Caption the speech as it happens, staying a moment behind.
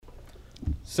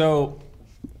So,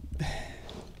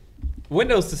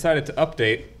 Windows decided to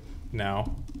update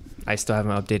now. I still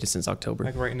haven't updated since October.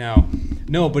 Like right now.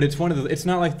 No, but it's one of the. It's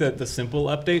not like the simple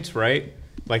updates, right?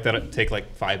 Like that take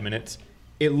like 5 minutes.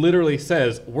 It literally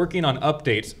says working on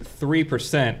updates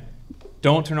 3%.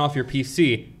 Don't turn off your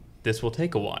PC. This will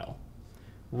take a while.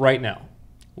 Right now,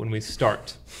 when we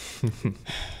start.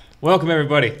 Welcome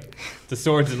everybody to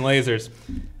Swords and Lasers.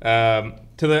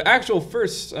 To the actual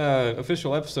first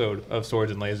official episode of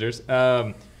Swords and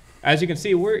Lasers. As you can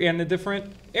see, we're in a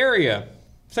different area.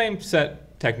 Same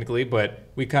set technically, but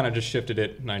we kind of just shifted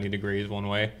it 90 degrees one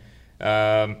way.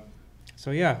 So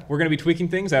yeah, we're going to be tweaking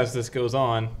things as this goes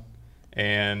on,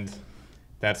 and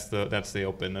that's the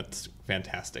open. That's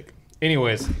fantastic.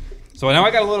 Anyways, so now I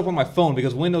got to load up on my phone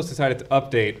because Windows decided to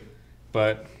update,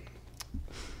 but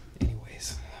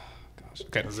anyways, gosh.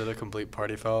 Okay. Is it a complete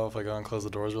party foul if I go and close the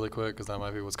doors really quick? Because that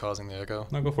might be what's causing the echo.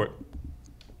 No, go for it.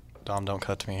 Dom, don't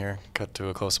cut to me here. Cut to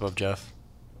a close-up of Jeff.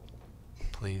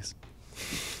 Please.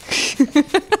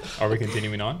 Are we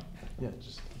continuing on? Yeah,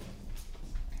 just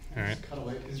All right. cut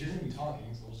away, because you're going to be talking,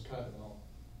 so we'll just cut it all.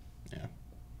 Yeah.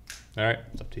 All right.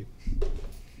 It's up to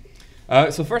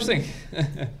you. So first thing,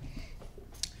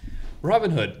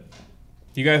 Robin Hood.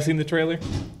 You guys seen the trailer?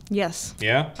 Yes.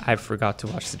 Yeah? I forgot to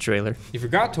watch the trailer. You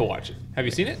forgot to watch it. Have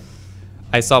you seen it?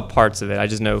 I saw parts of it. I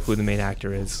just know who the main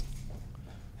actor is.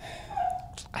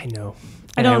 I know.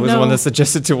 I don't I was the know. one that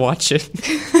suggested to watch it.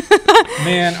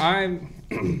 Man,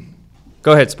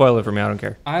 Go ahead, spoil it for me. I don't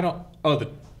care.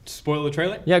 Spoil the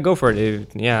trailer? Yeah, go for it.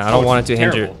 I don't want it to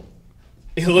hinder.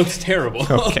 It looks terrible.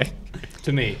 Okay.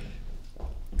 To me.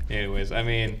 Anyways, I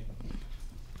mean,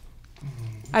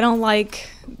 I don't like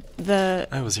the.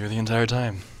 I was here the entire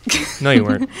time. No, you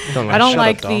weren't. Don't lie. I don't Shut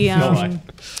like up, Dom. the No lie.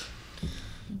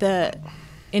 the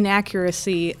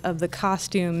inaccuracy of the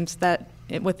costumes that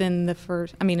within the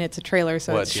first. I mean, it's a trailer,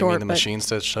 so What, it's do you short. mean the but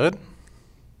machine-stitched hood? The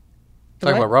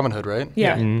Talking what? about Robin Hood, right?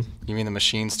 Yeah. Mhm. You mean the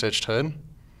machine-stitched hood?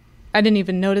 I didn't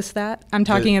even notice that. I'm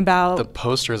talking about. The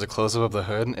poster is a close-up of the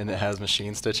hood, and it has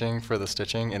machine stitching for the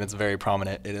stitching, and it's very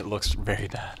prominent, and it looks very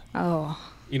bad. Oh,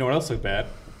 you know what else looked bad?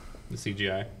 The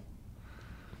CGI. You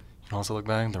can also look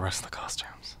back, the rest of the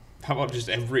costumes. How about just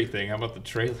everything? How about the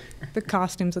trailer? the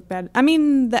costumes look bad. I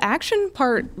mean, the action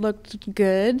part looked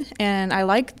good, and I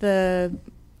like the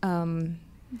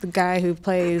guy who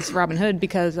plays Robin Hood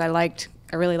because I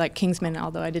really like Kingsman,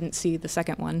 although I didn't see the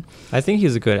second one. I think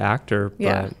he's a good actor, but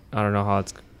Yeah. I don't know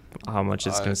how much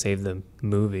it's going to save the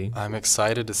movie. I'm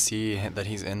excited to see that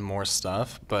he's in more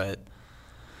stuff, but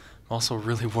I'm also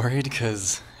really worried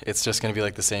because it's just going to be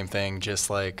like the same thing, just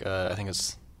like I think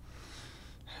it's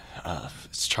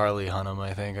Charlie Hunnam,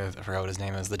 I think. I forgot what his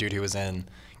name is. The dude who was in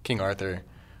King Arthur,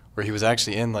 where he was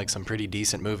actually in like some pretty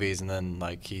decent movies, and then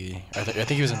like I think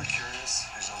he was in.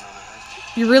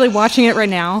 You're really watching it right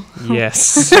now?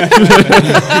 Yes.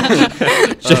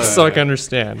 Just so I can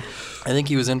understand. I think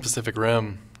he was in Pacific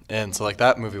Rim, and so like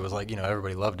that movie was like,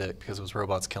 everybody loved it because it was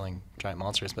robots killing giant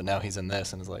monsters. But now he's in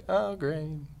this, and it's like, oh great.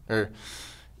 Or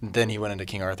then he went into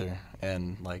King Arthur,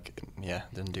 and like, yeah,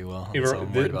 didn't do well. And so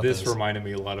I'm worried about This reminded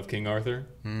me a lot of King Arthur.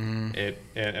 Mhm.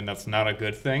 And that's not a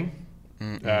good thing.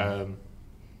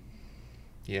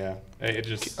 Yeah, it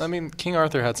just. I mean, King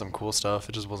Arthur had some cool stuff.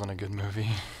 It just wasn't a good movie.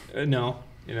 No,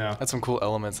 Had some cool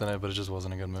elements in it, but it just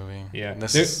wasn't a good movie. Yeah, And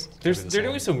this they're is gonna be the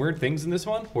doing same. some weird things in this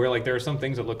one, where like there are some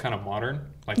things that look kind of modern,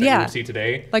 like that you Yeah. would see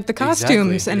today. Like the Exactly.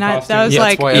 costumes, and The that costumes. was Yeah, like.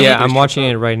 that's why Yeah, everybody's I'm watching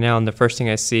tripped it up. right now, and the first thing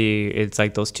I see, it's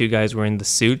like those two guys wearing the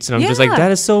suits, and I'm just Yeah. like,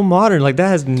 that is so modern. Like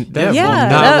that's Yeah, not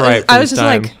that right. was, for I was this just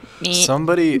time. like.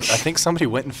 "Meh." I think somebody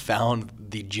went and found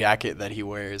the jacket that he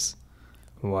wears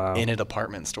Wow. in a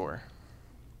department store.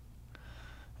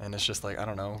 And it's just like, I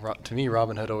don't know. To me,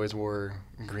 Robin Hood always wore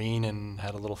green and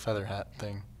had a little feather hat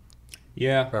thing.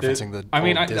 Yeah, Referencing the I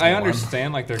mean, old Disney I one.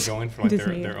 understand like they're going for like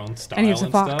Disney. their own style And and he's a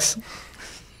fox.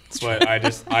 stuff, but I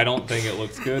don't think it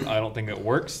looks good. I don't think it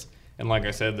works. And like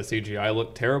I said, the CGI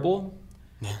looked terrible.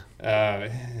 Yeah.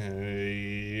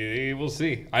 We'll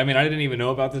see. I mean, I didn't even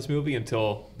know about this movie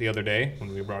until the other day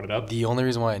when we brought it up. The only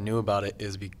reason why I knew about it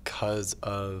is because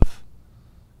of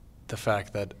the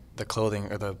fact that the clothing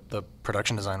or the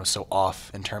production design was so off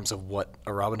in terms of what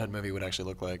a Robin Hood movie would actually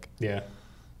look like. Yeah.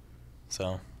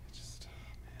 So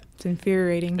It's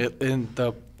infuriating.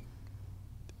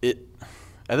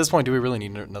 at this point, do we really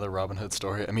need another Robin Hood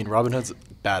story? I mean, Robin Hood's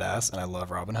badass, and I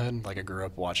love Robin Hood. Like, I grew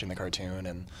up watching the cartoon,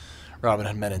 and Robin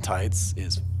Hood Men in Tights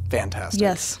is fantastic.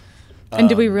 Yes. And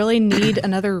do we really need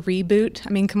another reboot?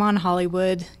 I mean, come on,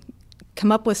 Hollywood.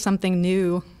 Come up with something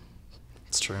new.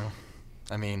 It's true.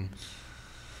 I mean,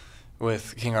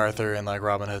 with King Arthur and like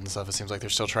Robin Hood and stuff, it seems like they're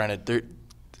still trying to.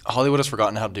 Hollywood has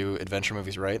forgotten how to do adventure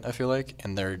movies right, I feel like,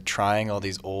 and they're trying all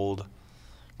these old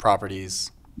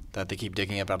properties that they keep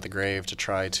digging up out of the grave to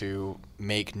try to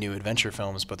make new adventure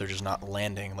films, but they're just not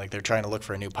landing. Like, they're trying to look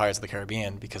for a new Pirates of the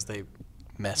Caribbean because they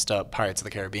messed up Pirates of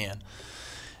the Caribbean.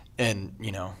 And,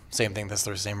 you know, same thing, that's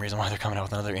the same reason why they're coming out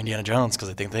with another Indiana Jones, because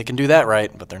they think they can do that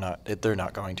right, but they're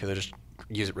not going to. They're just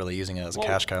using it as a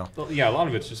cash cow. Well, yeah, a lot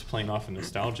of it's just playing off of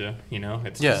nostalgia, you know?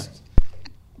 It's Yeah. just...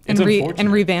 And, It's and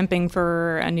unfortunate. revamping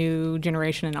for a new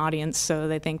generation and audience, so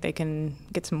they think they can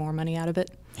get some more money out of it.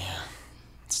 Yeah.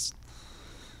 It's,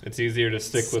 It's easier to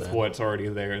stick with Sad. what's already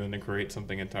there than to create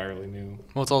something entirely new.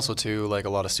 well, it's also, too, like, a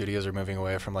lot of studios are moving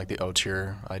away from, like, the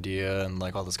auteur idea and,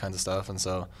 like, all this kinds of stuff, and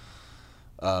so...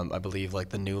 I believe like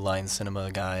the New Line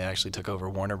Cinema guy actually took over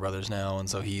Warner Brothers now, and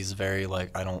so he's very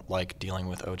like, I don't like dealing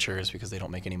with auteurs because they don't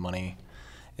make any money,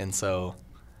 and so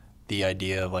the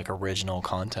idea of like original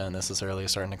content necessarily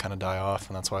is starting to kind of die off,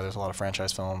 and that's why there's a lot of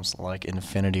franchise films like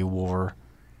Infinity War.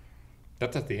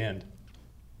 That's at the end.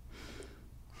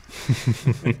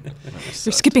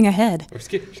 They're skipping ahead. We're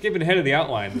skipping ahead of the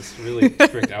outline, this really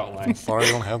strict outline. Sorry,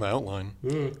 I don't have the outline.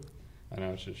 Ugh. I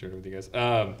know, I should have shared it with you guys.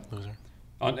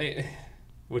 Loser.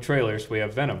 With trailers, we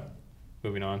have Venom.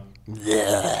 Moving on.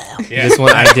 Yeah. Yeah. This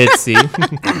one I did see.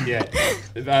 Yeah.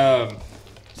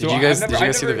 Did you guys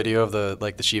see the video of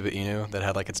the Shiba Inu that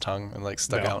had like its tongue and like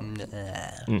stuck No. out? And,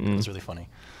 it was really funny.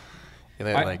 It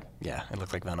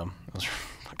looked like Venom. It was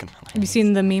fucking hilarious. Have you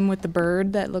seen the meme with the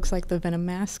bird that looks like the Venom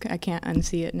mask? I can't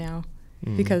unsee it now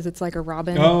because it's like a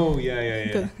robin. Oh,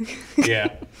 yeah.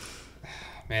 Yeah.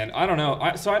 Man, I don't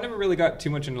know. So I never really got too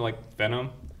much into like Venom.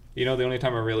 You know, the only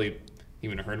time I really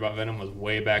even heard about Venom was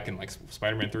way back in like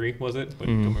Spider-Man 3, was it?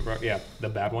 Yeah, the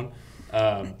bad one.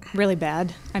 Really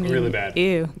bad. I mean, Really bad.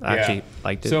 Ew. I actually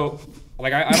liked it. So,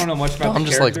 like, I don't know much about Dom the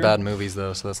just likes character. bad movies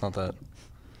though, so it's not that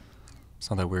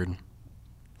weird.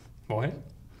 What?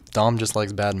 Dom just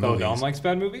likes bad Oh, movies. Dom likes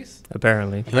bad movies?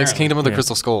 Apparently. He likes Apparently. Kingdom of the Yeah.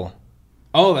 Crystal Skull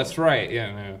Oh, that's right.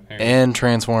 Yeah, no. and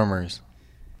Transformers.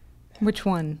 Which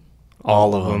one?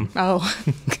 All of them. Oh.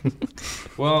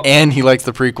 Well, And he likes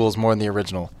the prequels more than the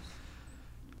original.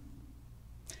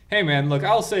 hey, man, look,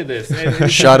 I'll say this.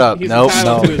 Shut up. He's Nope,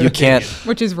 entitled no, to his you can't. opinion.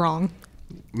 Which is wrong.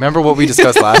 Remember what we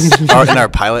discussed in our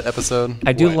pilot episode?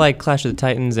 I do What? like Clash of the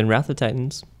Titans and Wrath of the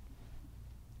Titans.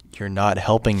 You're not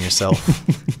helping yourself.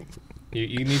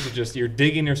 You need to just, you're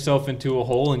digging yourself into a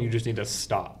hole and you just need to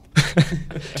stop.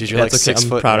 Dude, you're like That's okay, 6 I'm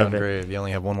foot proud in of your it. own grave. You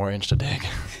only have 1 more inch to dig.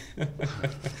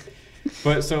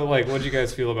 But so, like, what do you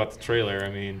guys feel about the trailer? I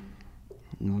mean,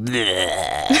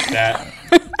 that.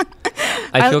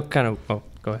 I feel kind of... Oh,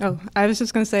 go ahead. Oh, I was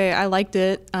just going to say I liked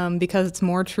it because it's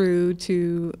more true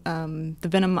to the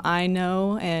Venom I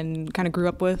know and kind of grew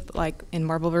up with, like in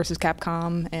Marvel vs.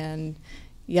 Capcom. And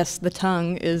yes, the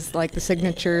tongue is like the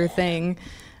signature thing.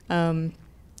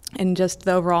 And just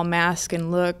the overall mask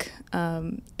and look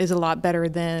is a lot better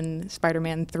than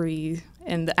Spider-Man 3.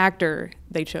 And the actor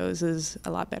they chose is a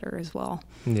lot better as well.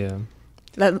 Yeah.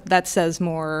 That says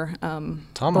more Tom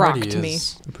rock Hardy to me.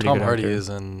 is A pretty Tom good Hardy actor. is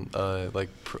in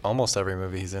almost every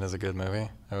movie he's in is a good movie.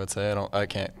 I would say I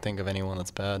can't think of anyone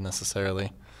that's bad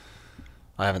necessarily.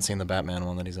 I haven't seen the Batman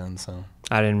one that he's in, so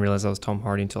I didn't realize that was Tom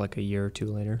Hardy until like a year or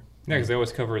two later. Yeah, because they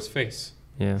always cover his face.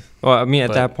 Yeah. Well, I mean, at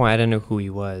But- that point, I didn't know who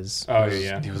he was. Oh, he was,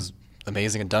 yeah. he was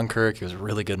amazing in Dunkirk. He was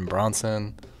really good in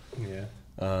Bronson. Yeah.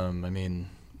 I mean,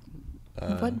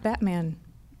 What Batman?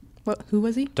 Who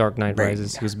was he? Dark Knight Bane.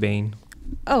 Rises. He was Bane.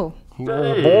 Oh,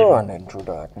 Hello.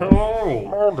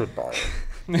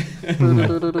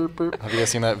 have you guys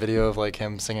seen that video of like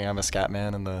him singing "I'm a Scat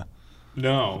Man" and the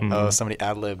No. somebody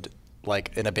ad-libbed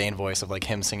like in a Bane voice of like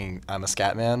him singing "I'm a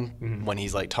Scat Man" when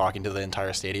he's like talking to the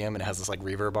entire stadium, and it has this like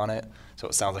reverb on it, so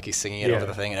it sounds like he's singing it over Yeah.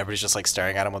 the thing, and everybody's just like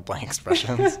staring at him with blank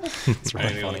expressions. It's I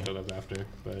really didn't funny. look that up after,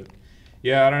 but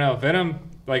yeah, I don't know. Venom,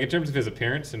 like in terms of his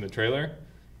appearance in the trailer,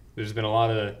 there's been a lot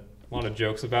of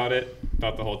jokes about it,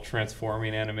 about the whole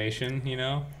transforming animation. You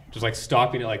know, just like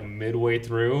stopping it like midway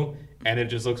through, and it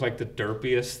just looks like the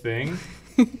derpiest thing.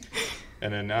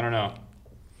 And then I don't know.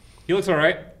 He looks all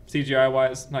right, CGI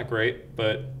wise, not great,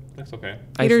 but looks okay.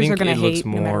 haters are it gonna looks hate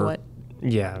no matter what.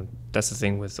 Yeah, that's the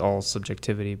thing with all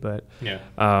subjectivity, but Yeah.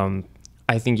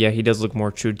 I think he does look more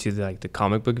true to the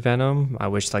comic book Venom. I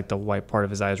wish like the white part of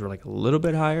his eyes were like a little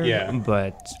bit higher. Yeah.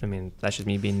 But I mean, that's just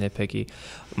me being nitpicky.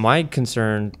 My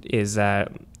concern is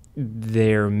that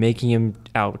they're making him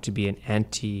out to be an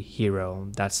anti-hero.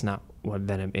 That's not what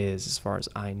Venom is, as far as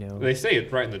I know. They say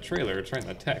it right in the trailer. It's right in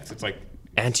the text. It's like,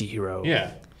 Anti-hero.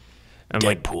 yeah. I'm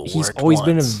Deadpool like, he's worked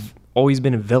always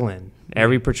been a villain.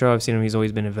 Every portrayal I've seen him, he's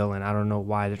always been a villain. I don't know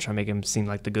why they're trying to make him seem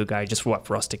like the good guy, just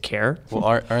for us to care. Well,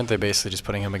 aren't they basically just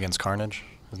putting him against Carnage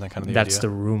Isn't that kind of the That's idea?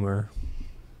 the rumor.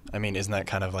 I mean, isn't that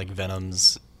kind of like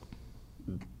Venom's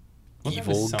Wasn't that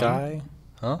evil his son? guy?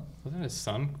 Huh? Wasn't that his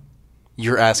son?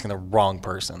 You're asking the wrong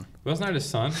person. Wasn't that his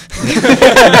son?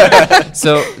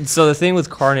 So the thing with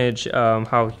Carnage,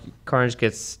 how Carnage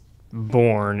gets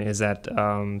born is that.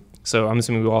 So I'm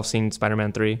assuming we've all seen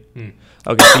Spider-Man 3.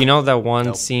 Okay, so you know that one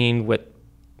Nope. scene with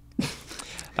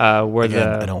where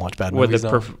Again, I don't watch bad where movies,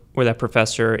 though. where that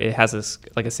professor, it has this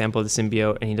like a sample of the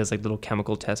symbiote and he does like little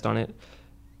chemical test on it.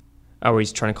 Where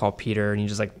he's trying to call Peter and he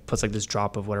just like puts like this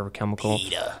drop of whatever chemical.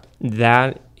 Peter.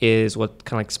 That is what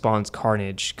kind of like spawns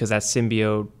Carnage, because that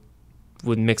symbiote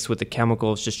would mix with the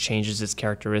chemicals, just changes its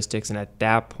characteristics, and at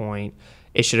that point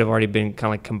it should have already been kind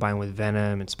of like combined with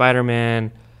Venom and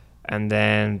Spider-Man, and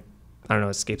then I don't know,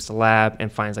 escapes the lab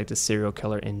and finds like the serial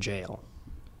killer in jail.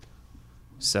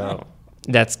 So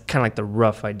that's kind of like the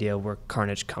rough idea where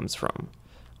Carnage comes from,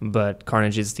 but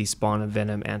Carnage is the spawn of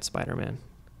Venom and Spider-Man.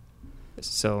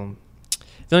 So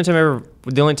the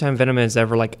only time Venom is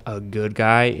ever like a good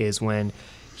guy is when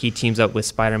he teams up with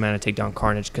Spider-Man to take down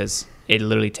Carnage, because it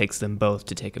literally takes them both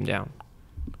to take him down.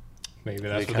 Maybe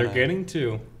that's They what they're kinda- getting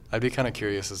to. I'd be kind of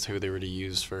curious as to who they were to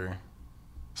use for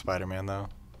Spider-Man, though.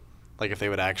 Like, if they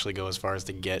would actually go as far as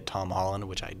to get Tom Holland,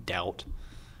 which I doubt,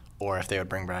 or if they would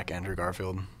bring back Andrew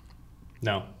Garfield.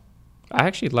 No. I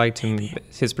actually liked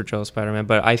his portrayal of Spider-Man,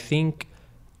 but I think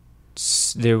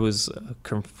there was a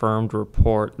confirmed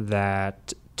report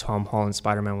that Tom Holland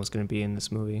Spider-Man was going to be in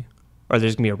this movie, or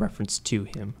there's going to be a reference to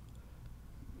him.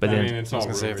 But I then mean, it's I was all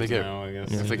gonna say, if they rumors get- now, I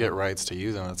guess. If they get rights to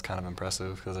use him, that's kind of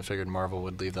impressive, because I figured Marvel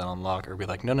would leave that on lock or be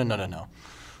like, no.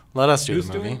 Let us do Who's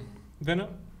the movie. doing Venom?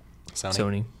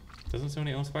 Sony, Doesn't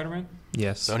Sony own Spider-Man?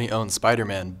 yes. Sony owns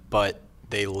Spider-Man, but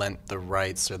they lent the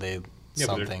rights, or they Yeah,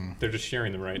 but something. they're just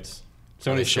sharing the rights.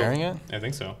 Are they Sony's still- sharing it? I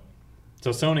think so. So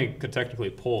Sony could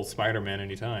technically pull Spider-Man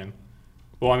anytime.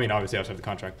 Well, I mean, obviously, they have to have the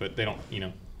contract, but they don't,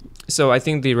 So I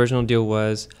think the original deal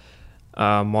was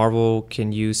Marvel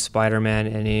can use Spider-Man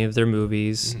in any of their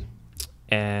movies,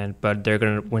 but they're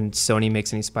gonna, when Sony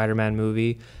makes any Spider-Man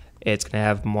movie, it's gonna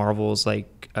have Marvel's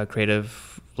like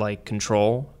creative like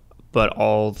control, but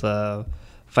all the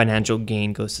financial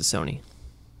gain goes to Sony.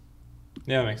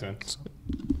 Yeah, that makes sense.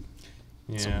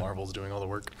 Yeah. So Marvel's doing all the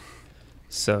work.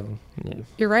 So yeah.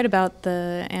 You're right about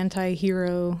the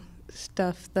anti-hero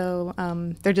stuff, though.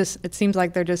 It seems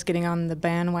like they're just getting on the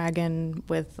bandwagon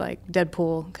with like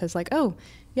Deadpool, because like, oh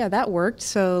yeah, that worked.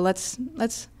 So let's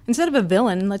instead of a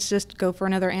villain, let's just go for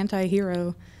another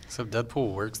anti-hero. Except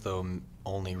Deadpool works, though,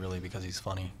 only really because he's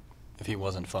funny. If he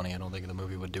wasn't funny, I don't think the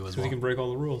movie would do as Because well. he can break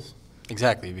all the rules.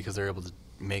 Exactly, because they're able to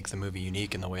make the movie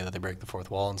unique in the way that they break the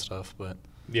fourth wall and stuff. But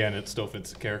Yeah, and it still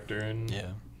fits the character. And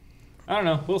yeah, I don't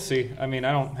know. We'll see. I mean,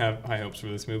 I don't have high hopes for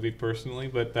this movie personally,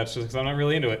 but that's just because I'm not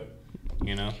really into it.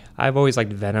 I've always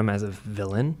liked Venom as a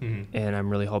villain, Mhm. and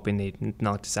I'm really hoping they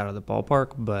knock this out of the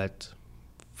ballpark. But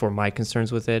for my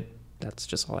concerns with it, that's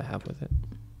just all I have with it.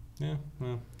 Yeah,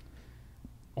 well,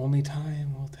 only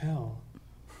time will tell.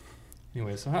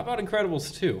 Anyway, so how about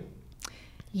Incredibles 2?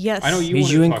 Yes. I know you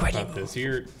Mission want to talk Incredible. about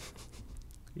this.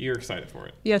 You're excited for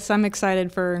it. Yes, I'm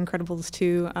excited for Incredibles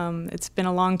 2. It's been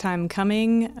a long time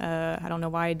coming. I don't know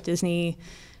why Disney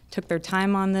took their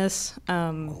time on this.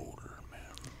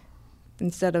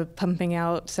 Instead of pumping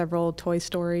out several Toy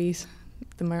Stories,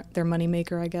 their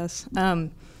moneymaker, I guess.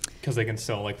 Because they can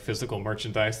sell like physical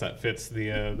merchandise that fits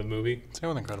the movie.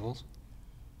 same with Incredibles.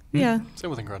 Yeah, Same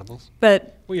with Incredibles.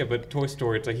 but Well, yeah, but Toy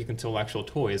Story, it's like you can sell actual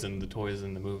toys, and the toys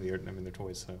in the movie are, I mean, they're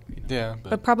toys, so, Yeah,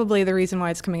 but probably the reason why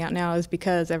it's coming out now is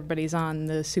because everybody's on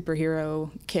the superhero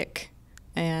kick,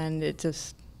 and it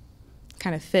just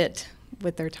kind of fit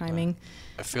with their timing.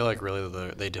 I feel like really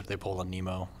they pulled a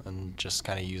Nemo and just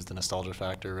kind of used the nostalgia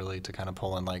factor really to kind of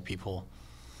pull in like people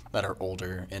that are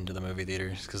older into the movie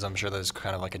theaters, because I'm sure there's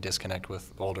kind of like a disconnect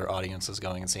with older audiences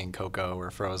going and seeing Coco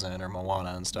or Frozen or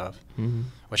Moana and stuff,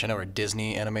 which I know are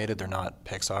Disney animated. They're not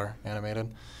Pixar animated,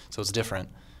 so it's different.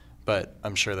 But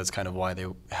I'm sure that's kind of why they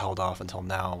held off until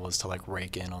now, was to like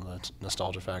rake in on the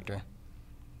nostalgia factor.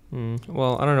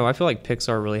 Well, I don't know. I feel like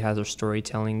Pixar really has their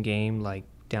storytelling game like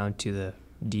down to the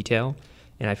detail,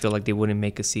 and I feel like they wouldn't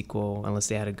make a sequel unless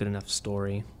they had a good enough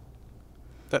story.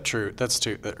 That's true.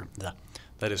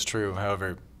 That is true.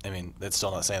 However, I mean, that's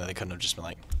still not saying that they couldn't have just been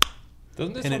like,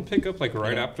 Doesn't this And one it- pick up like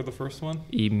right yeah. after the first one?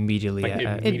 Immediately, Like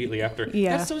immediately after?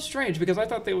 yeah. That's so strange because I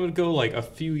thought they would go like a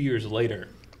few years later.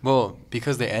 well,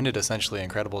 because they ended essentially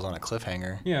Incredibles on a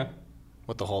cliffhanger Yeah.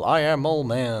 with the whole "I am mole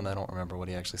man." I don't remember what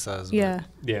he actually says. but- Yeah.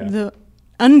 Yeah. The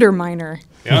Underminer.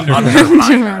 Yeah,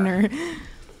 Underminer.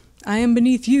 I am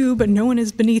beneath you, but no one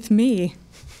is beneath me.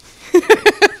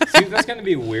 See, that's going to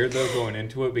be weird though going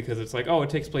into it because it's like, oh, it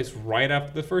takes place right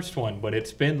after the first one, but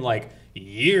it's been like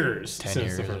years 10 since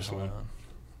years the or first one. something.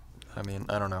 I mean,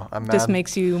 I don't know. I'm mad. This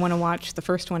makes you want to watch the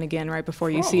first one again right before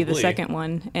you see the Probably. second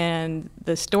one. And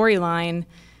the storyline,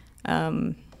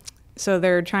 so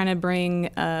they're trying to bring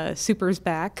supers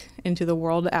back into the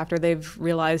world after they've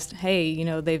realized, hey, you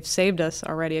know, they've saved us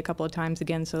already a couple of times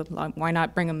again, so why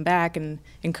not bring them back and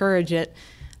encourage it?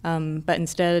 But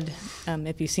instead,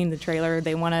 if you've seen the trailer,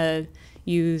 they want to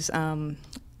use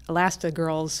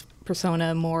Elastigirl's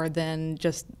persona more than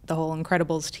just the whole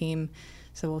Incredibles team.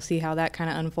 So we'll see how that kind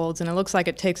of unfolds. And it looks like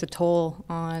it takes a toll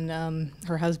on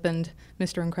her husband,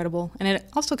 Mr. Incredible. And it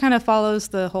also kind of follows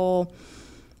the whole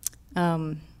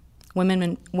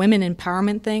women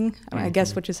empowerment thing, I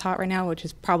guess, which is hot right now, which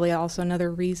is probably also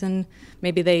another reason.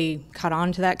 Maybe they caught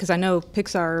on to that, because I know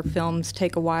Pixar films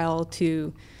take a while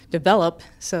to develop,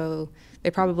 so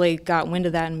they probably got wind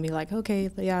of that and be like, okay,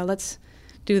 yeah, let's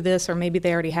do this, or maybe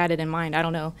they already had it in mind. I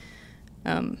don't know.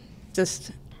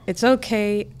 Just, it's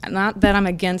okay. Not that I'm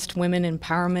against women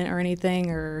empowerment or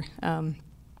anything, or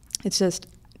it's just,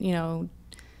 you know,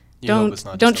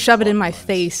 don't shove it in my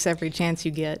face every chance you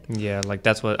get. Yeah, like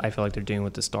that's what I feel like they're doing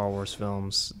with the Star Wars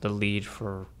films. The lead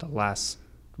for the last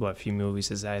few movies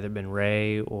has either been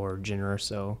Rey or Jyn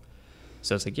Erso.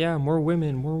 So it's like, yeah, more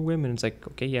women. It's like,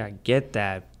 okay, yeah, I get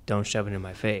that. Don't shove it in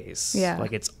my face. Yeah.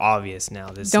 Like it's obvious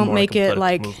now. This Don't more make it political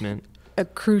like movement. a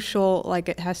crucial, like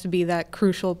it has to be that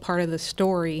crucial part of the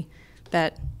story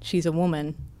that she's a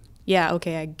woman. Yeah,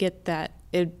 okay, I get that.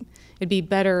 It'd be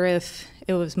better if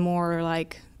it was more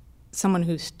like someone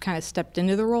who's kind of stepped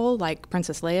into the role, like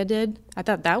Princess Leia did. I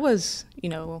thought that was, you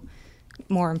know,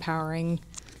 more empowering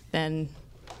than,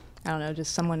 I don't know,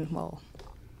 just someone,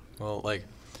 Well, like,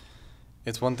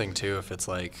 it's one thing, too, if it's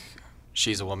like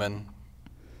she's a woman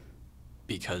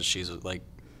because she's, like,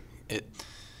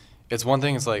 it's one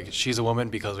thing, it's like she's a woman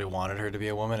because we wanted her to be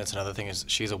a woman. It's another thing is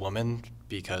she's a woman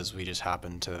because we just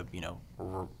happened to, you know,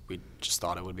 we just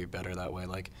thought it would be better that way.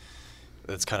 Like,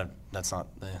 it's kind of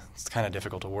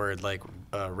difficult to word. Like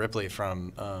Ripley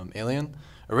from Alien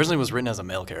originally was written as a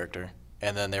male character,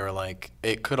 and then they were like,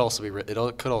 it could also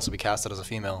be casted as a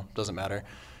female. Doesn't matter.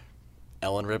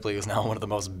 Ellen Ripley is now one of the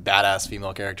most badass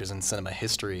female characters in cinema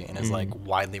history, and is like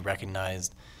widely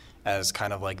recognized as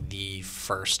kind of like the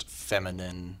first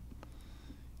feminine,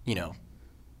 you know,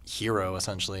 hero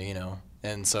essentially, you know.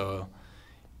 And so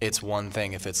it's one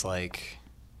thing if it's like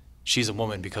she's a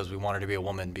woman because we want her to be a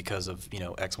woman because of, you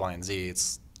know, X, Y, and Z.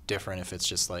 It's different if it's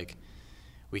just like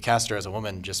we cast her as a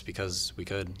woman just because we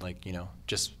could, like, you know,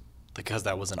 just because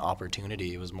that was an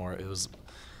opportunity. It's more of,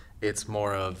 it's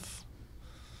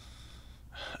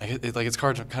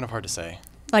kind of hard to say.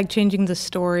 like changing the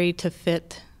story to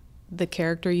fit the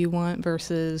character you want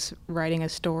versus writing a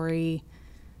story.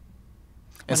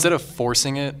 Instead of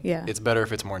forcing it, Yeah. it's better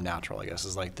if it's more natural, I guess,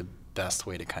 is like the best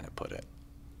way to kind of put it.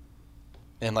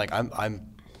 And like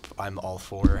I'm all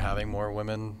for having more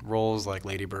women roles. Like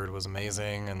Lady Bird was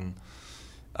amazing, and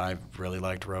I really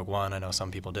liked Rogue One. I know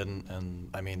some people didn't, and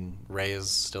I mean Rey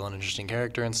is still an interesting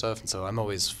character and stuff. And so I'm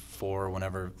always for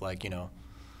whenever, like, you know,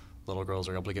 little girls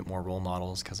are able to get more role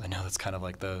models, because I know that's kind of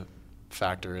like the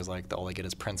factor is like all they get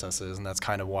is princesses, and that's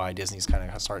kind of why Disney's kind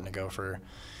of starting to go for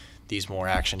these more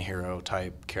action hero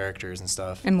type characters and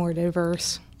stuff. And more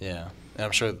diverse. Yeah, and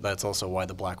I'm sure that's also why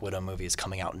the Black Widow movie is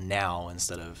coming out now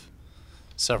instead of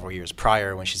several years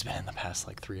prior when she's been in the past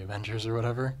like 3 Avengers or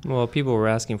whatever. Well, people were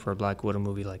asking for a Black Widow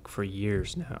movie like for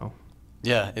years now.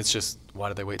 Yeah, it's just, why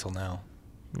did they wait till now?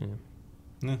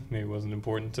 Yeah. Maybe it wasn't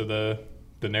important to the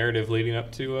narrative leading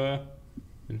up to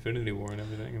Infinity War and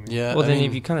everything. I mean, Yeah. Well, I then mean,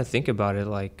 if you kind of think about it,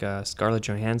 like Scarlett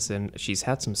Johansson, she's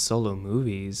had some solo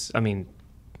movies. I mean,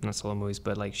 not solo movies,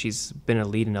 but like she's been a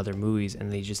lead in other movies,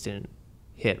 and they just didn't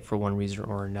hit for one reason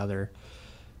or another.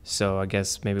 So I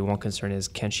guess maybe one concern is,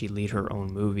 can she lead her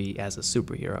own movie as a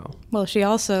superhero? Well, she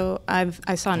also,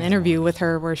 I saw an interview with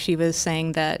her where she was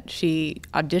saying that she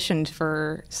auditioned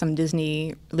for some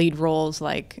Disney lead roles,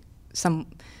 like some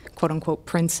quote-unquote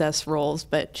princess roles,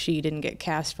 but she didn't get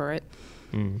cast for it.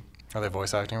 Mm. are they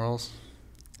voice acting roles?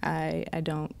 I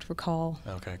don't recall.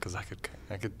 Okay, because I could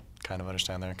kind of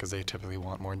understand there, because they typically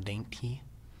want more dainty.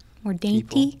 More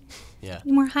People. dainty, Yeah.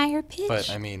 more higher pitch. But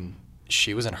I mean,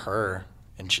 she was in Her,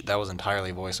 and that was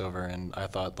entirely voiceover, and I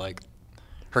thought like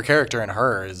her character in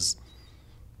Her is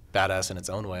badass in its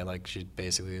own way. Like she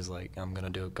basically is like, I'm gonna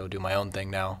go do my own thing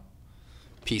now.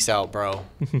 Peace out, bro,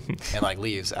 and like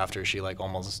leaves after she like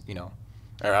almost, you know,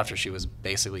 or after she was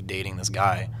basically dating this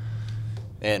guy,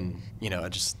 and you know,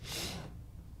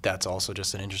 that's also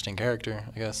just an interesting character,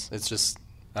 I guess. It's just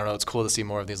I don't know. It's cool to see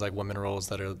more of these like women roles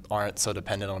that aren't so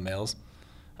dependent on males.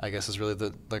 I guess is really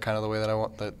the kind of the way that I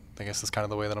want that. I guess is kind of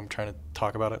the way that I'm trying to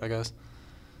talk about it. I guess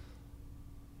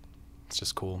it's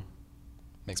just cool.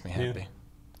 Makes me happy. Yeah.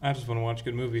 I just want to watch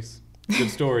good movies, good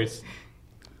stories.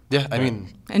 Yeah, I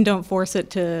mean, And don't force it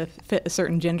to fit a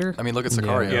certain gender. look at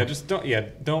Sicario. Yeah, just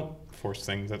don't force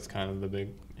things. That's kind of the big.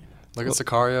 Look at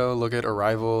Sicario. Look at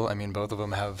Arrival. I mean, both of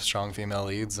them have strong female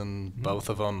leads, and both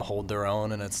of them hold their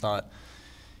own. And it's not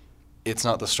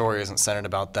the story isn't centered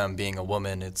about them being a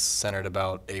woman. It's centered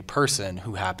about a person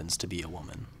who happens to be a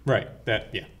woman. Right.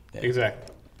 Yeah.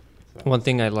 Exactly. So. One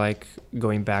thing I like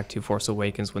going back to Force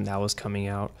Awakens when that was coming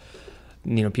out,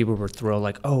 people were thrilled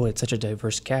like, oh, it's such a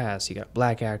diverse cast. You got a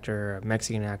black actor, a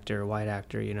Mexican actor, a white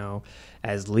actor,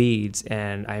 as leads.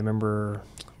 And I remember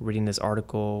reading this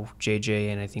article, JJ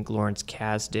and I think Lawrence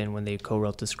Kasdan, when they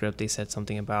co-wrote the script, they said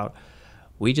something about,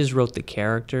 we just wrote the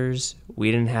characters.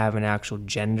 We didn't have an actual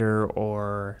gender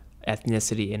or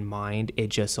ethnicity in mind. It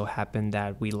just so happened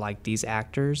that we liked these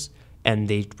actors and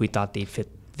we thought they fit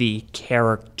the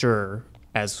character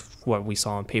as what we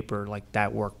saw on paper, like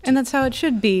that worked. And that's how it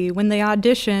should be. When they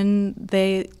audition,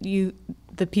 the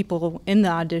people in the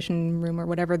audition room or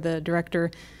whatever, the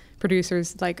director,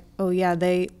 producers, like, oh yeah,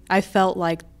 I felt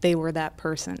like they were that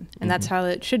person. And that's how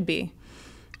it should be.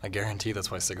 I guarantee that's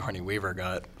why Sigourney Weaver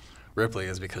got Ripley,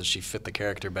 is because she fit the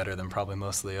character better than probably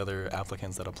most of the other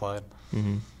applicants that applied.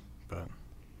 Mm-hmm. But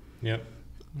Yep.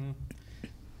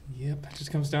 Yep. It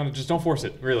just comes down to just don't force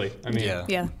it, really. I mean,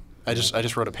 Yeah. I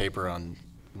just wrote a paper on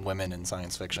women in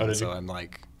science fiction, did so you? I'm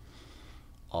like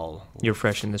all. You're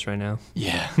fresh in this right now.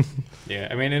 Yeah. Yeah.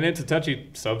 I mean, and it's a touchy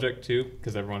subject too,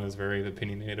 because everyone is very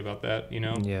opinionated about that,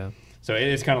 Yeah. So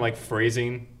it's kind of like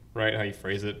phrasing, right? How you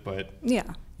phrase it, but Yeah.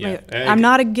 Yeah. I'm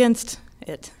not against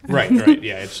it. right.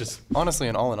 Yeah. It's just Honestly,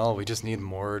 and all in all, we just need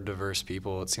more diverse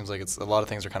people. It seems like a lot of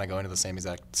things are kind of going to the same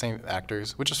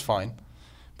actors, which is fine,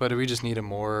 but we just need a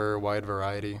more wide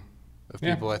variety of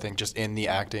Yeah. people. I think just in the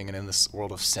acting and in this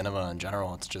world of cinema in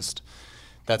general, it's just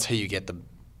that's how you get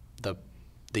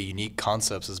the unique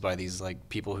concepts, is by these like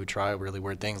people who try really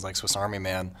weird things, like Swiss Army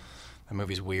Man. That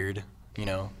movie's weird,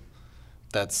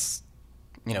 That's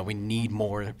we need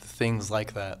more things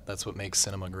like that. That's what makes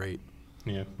cinema great.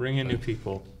 yeah. Bring in new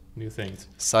people, new things.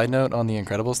 Side note on the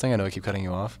Incredibles thing, I know I keep cutting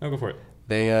you off. No, go for it.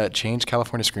 They changed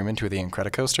California Screamin' to the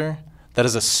Incredicoaster. That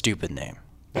is a stupid name.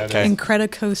 That Okay. is-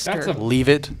 Incredicoaster. That's a- Leave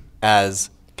it as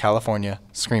California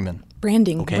Screamin'.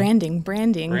 Branding, Okay. branding,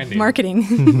 Branding. marketing.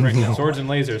 Right. Swords and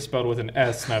lasers spelled with an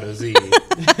S, not a Z.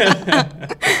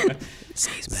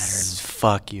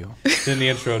 Fuck you. It's in the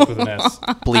intro it's with an S.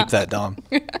 Bleep that, Dom.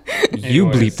 You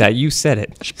Anyways. bleep that. You said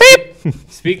it.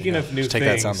 Speaking of new Just take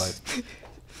things, that soundbite.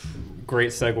 great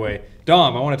segue.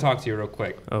 Dom, I want to talk to you real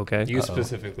quick. Okay. You Uh-oh.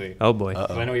 specifically. Oh boy.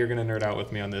 'Cause I know you're going to nerd out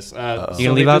with me on this. Uh-oh. You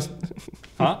gonna leave out?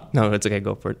 Huh? No, it's okay.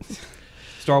 Go for it.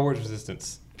 Star Wars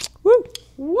Resistance. Woo.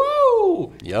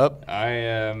 Woo! Yup.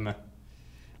 I'm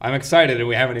excited, and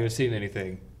we haven't even seen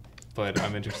anything, but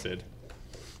I'm interested.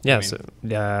 Yeah. mean- So,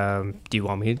 do you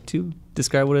want me to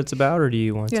describe what it's about, or do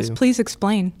you want Yes, to? please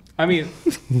explain. I mean,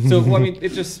 it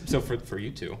just for you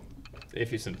two,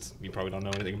 since you probably don't know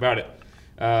anything about it.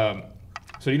 So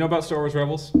do you know about Star Wars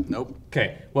Rebels? Nope.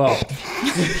 Okay, well,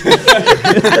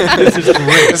 this is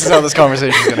great. This is how this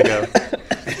conversation is going to go.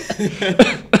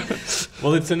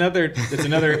 Well, it's another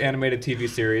animated TV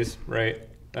series, right?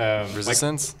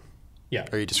 Resistance? Yeah.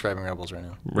 Or are you describing Rebels right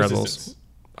now? Rebels. Resistance.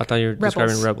 I thought you were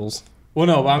describing Rebels. Rebels. Well,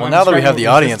 no. Well, now that we have the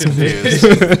audience confused,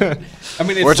 I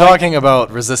mean, it's we're like- talking about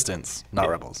Resistance, not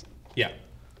Rebels. Yeah.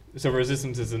 So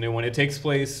Resistance is the new one. It takes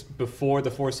place before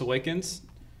The Force Awakens.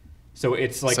 So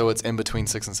it's like So it's in between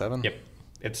 6 and 7? Yep.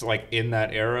 It's like in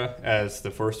that era as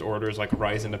the First Order's like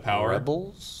rise into power.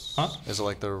 Rebels? Huh? Is it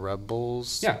like the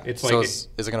Rebels? Yeah, it's so like- is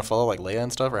it going to follow like Leia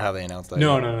and stuff, or have they announced that?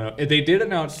 No. They did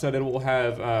announce that it will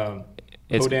have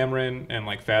It's- Poe Dameron and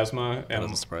like Phasma That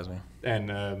doesn't surprise me.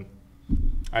 and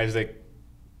Isaac.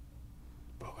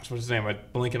 Oh gosh, what's his name? I'm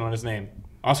blinking on his name.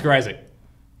 Oscar Isaac.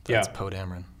 That's Yeah, Poe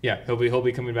Dameron. yeah. He'll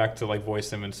be coming back to like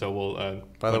voice him, and so we'll.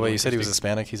 By the way, you said he was a.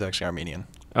 Hispanic. He's actually Armenian,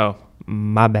 Oh,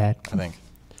 my bad. I think.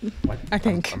 I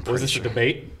think. I'm Was pretty this sure. a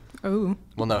debate? Oh.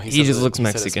 Well, no, he He said just that- looks he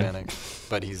said Mexican. Hispanic,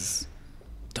 but he's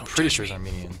pretty sure he's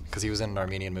Armenian because he was in an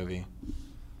Armenian movie,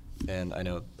 and I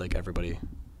know like everybody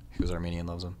who's Armenian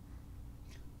loves him.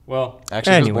 Well,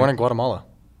 Actually, he was Anyway. born in Guatemala.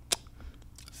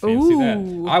 fancy that.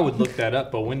 Ooh. I would look that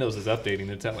up, but Windows is updating.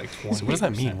 It's at like 20. So what does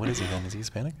that mean? What is he then? Is he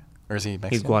Hispanic or is he Mexican?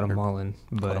 He's or- Guatemalan,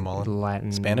 but Guatemalan?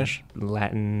 Latin, Spanish?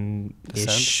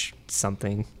 Latin-ish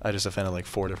something. I just offended like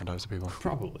 4 different types of people.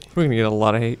 Probably. We're gonna get a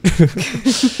lot of hate.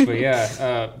 But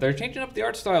yeah, they're changing up the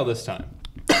art style this time.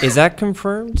 Is that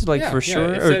confirmed? Like Yeah, for yeah,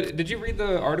 sure? it Or- said- did you read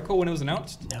the article when it was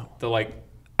announced? No. The like.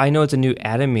 I know it's a new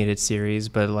animated series,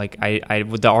 but like I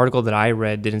with the article that I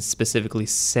read didn't specifically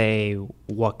say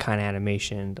what kind of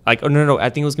animation. Like, oh no, I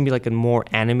think it was gonna be like a more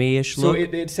anime-ish So look.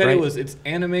 it said right? it's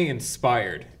anime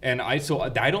inspired, and I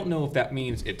don't know if that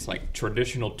means it's like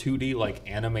traditional 2D like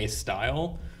anime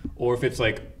style, or if it's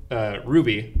like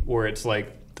Ruby, where it's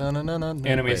like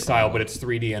anime style, but it's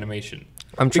 3D animation.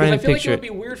 I'm Because trying I to feel picture. like it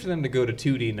would be weird for them to go to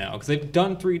 2D now, because they've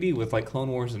done 3D with like Clone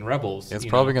Wars and Rebels. It's you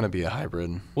probably know. going to be a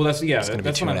hybrid. Well, that's It's going to be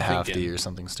that's what I'm 2.5D thinking. or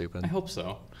something stupid. I hope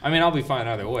so. I mean, I'll be fine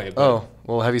either way. But Oh,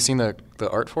 well, have you seen the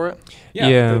art for it? yeah,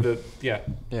 Yeah. yeah.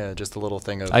 Yeah, just a little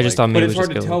thing of. I just like, thought maybe But it it's was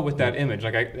hard just to go- tell with that image.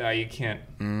 Like you can't.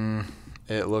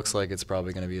 It looks like it's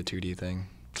probably going to be a 2D thing.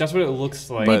 That's what it looks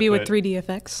like. Maybe with but 3D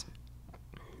effects.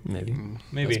 Maybe.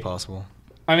 Maybe. That's possible.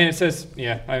 I mean, it says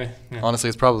yeah. Honestly,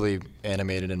 it's probably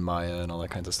animated in Maya and all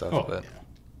that kinds of stuff. Oh, but yeah.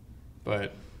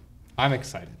 But I'm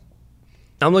excited.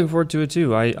 I'm looking forward to it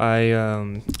too.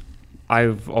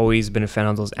 I've always been a fan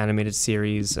of those animated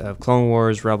series of Clone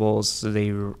Wars, Rebels.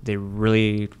 They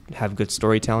really have good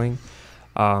storytelling.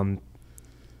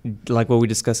 Like what we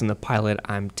discussed in the pilot,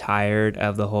 I'm tired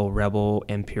of the whole Rebel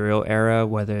Imperial era,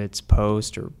 whether it's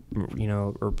post or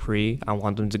or pre. I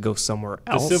want them to go somewhere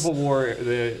The else. Civil War,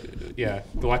 the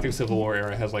Galactic Civil War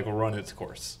era has like run its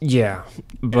course. Yeah,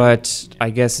 but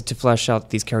I guess to flesh out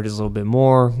these characters a little bit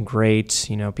more, great.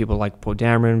 People like Poe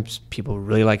Dameron, people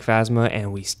really like Phasma,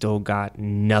 and we still got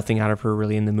nothing out of her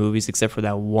really in the movies except for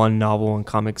that one novel and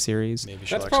comic series. maybe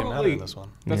she'll That's actually matter probably in this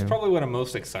one. that's Yeah. probably what I'm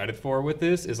most excited for with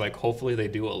this is like hopefully they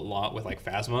do a lot with like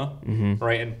Phasma,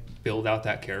 right, and build out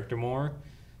that character more.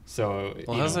 So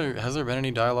Well, has there been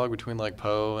any dialogue between like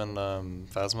Poe and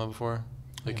Phasma before?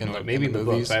 Like maybe in the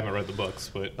movies? books. I haven't read the books,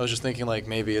 but I was just thinking like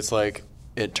maybe it's like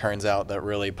it turns out that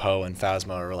really Poe and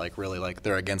Phasma are like really like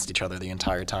they're against each other the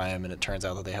entire time, and it turns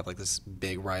out that they have like this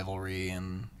big rivalry,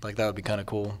 and like that would be kind of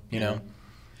cool, you know.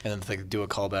 And then if they do a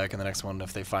callback in the next one,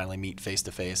 if they finally meet face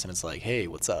to face, and it's like, hey,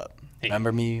 what's up? Hey.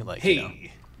 Remember me? Like, hey, you know.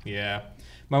 yeah.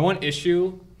 My one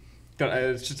issue,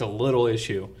 it's just a little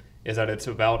issue, is that it's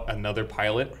about another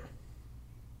pilot.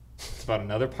 It's about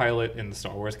another pilot in the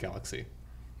Star Wars galaxy.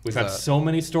 We've had so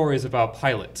many stories about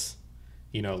pilots.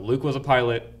 Luke was a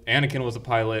pilot. Anakin was a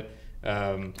pilot.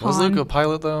 Was Luke a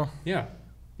pilot though? Yeah.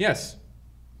 Yes.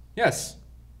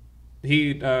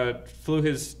 He flew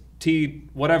his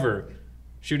T-whatever,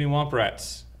 shooting womp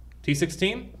rats.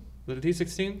 T-16? Was it a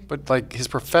T-16? But like his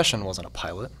profession wasn't a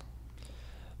pilot.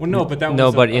 Well, no, but that was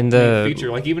No, but a in main the- feature.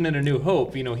 Like even in A New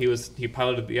Hope, he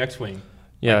piloted the X-wing.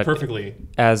 Yeah, perfectly.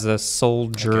 as a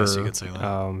soldier, I guess you could say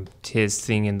that. his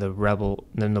thing in the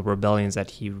rebellions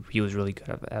that he was really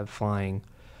good at flying.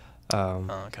 Oh,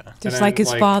 okay. Just then, like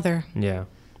his like- father. Yeah,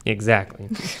 exactly.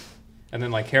 And then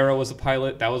like Hera was a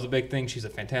pilot. That was a big thing. She's a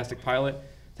fantastic pilot.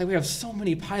 Like we have so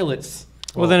many pilots.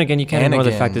 Well, then again, you can't ignore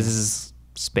the fact Anakin- that this is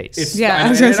space. It's Yeah, and- I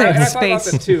was gonna and say, and it's I thought about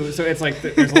space. that too. So it's like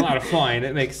there's a lot of flying.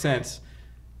 It makes sense.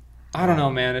 I don't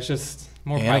know, man. It's just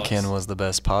more Anakin pilots. was the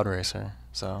best pod racer,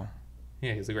 so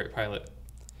Yeah, he's a great pilot.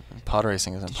 pod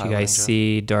racing isn't Did you piloting. guys Jeff.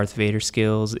 see Darth Vader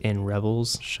skills in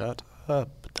Rebels? Shut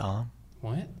up, Tom.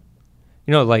 What?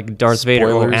 Like Darth Vader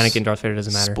or Spoilers. Anakin. Darth Vader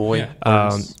doesn't matter.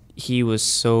 Spoilers. He was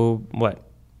so what?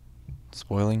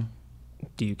 Spoiling?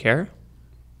 Do you care?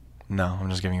 No, I'm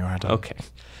just giving you a hard time. Okay.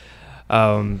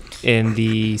 In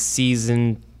the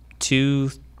season two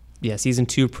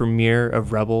premiere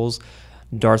of Rebels,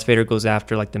 Darth Vader goes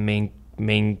after like the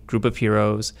main group of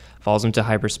heroes, falls into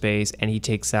hyperspace, and he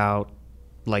takes out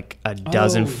like a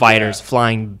dozen fighters yeah.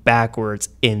 flying backwards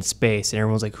in space, and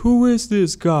everyone's like, "Who is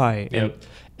this guy?" Yep.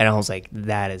 And I was like,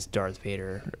 "That is Darth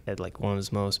Vader at like one of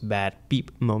his most bad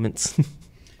beep moments."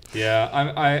 Yeah,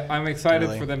 I'm excited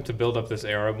Really? for them to build up this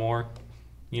era more.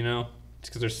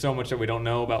 Because there's so much that we don't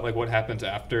know about like what happens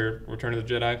after Return of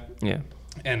the Jedi Yeah.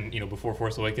 and before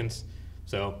Force Awakens.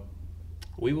 So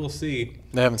we will see.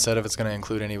 They haven't said if it's going to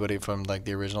include anybody from like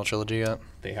the original trilogy yet.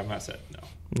 They have not said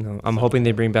no. No, I'm hoping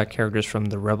they bring back characters from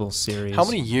the Rebels series. How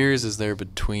many years is there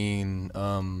between?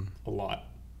 A lot.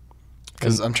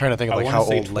 Because I'm trying to think of I like wanna how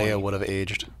say old 20. Leia would have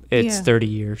aged. It's Yeah. 30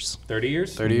 years. 30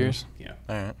 years? 30 years. Yeah.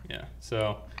 All right. Yeah.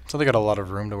 So. So they got a lot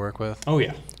of room to work with. Oh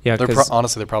yeah. Yeah, They're because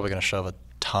honestly they're probably going to shove a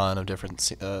ton of different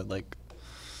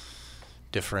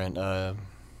different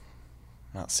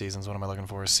not seasons. What am I looking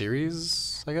for?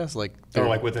 Series, I guess. Like Or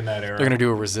like within that era. they're going to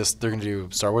do They're going to do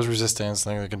Star Wars Resistance.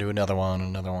 Then they're going to do another one,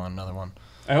 another one, another one.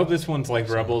 I hope this one's like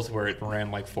Rebels, where it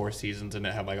ran like 4 seasons and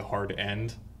it had like a hard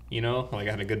end. Like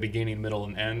it had a good beginning, middle,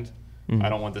 and end. I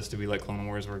don't want this to be like Clone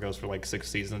Wars where it goes for like 6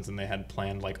 seasons and they had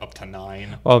planned like up to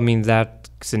 9. Well, I mean, that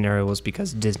scenario was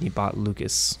because Disney bought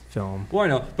Lucasfilm. Well, I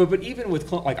know, but even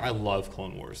with I love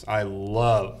Clone Wars. I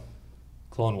love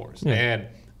Clone Wars, Yeah. and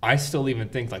I still even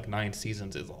think like 9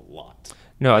 seasons is a lot.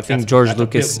 No, I Like, think that's George a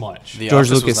Lucas. bit much. The George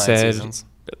Office was Lucas 9 said. seasons.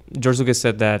 George Lucas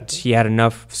said that he had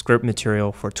enough script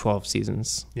material for 12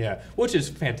 seasons. Yeah, which is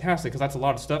fantastic because that's a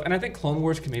lot of stuff, and I think Clone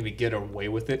Wars can maybe get away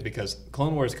with it because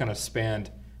Clone Wars kind of spanned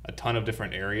a ton of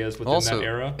different areas within Also, that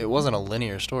era. it wasn't a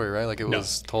linear story, right? Like it No.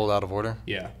 was told out of order.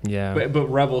 Yeah. Yeah. But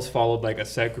Rebels followed like a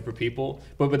set group of people.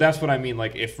 But that's what I mean.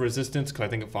 Like if Resistance, because I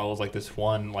think it follows like this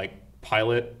one like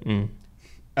pilot.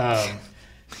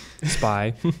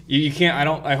 Spy. You can't.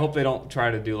 I hope they don't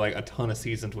try to do like a ton of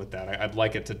seasons with that. I'd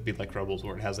like it to be like Rebels,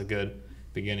 where it has a good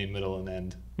beginning, middle, and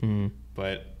end.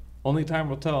 But only time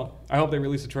will tell. I hope they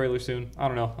release a trailer soon. I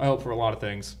don't know. I hope for a lot of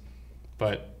things,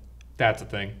 but that's a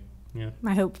thing. Yeah.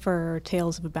 I hope for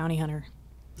Tales of a Bounty Hunter.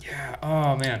 Yeah.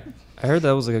 Oh man. I heard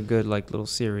that was like a good like little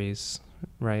series,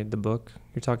 right? The book.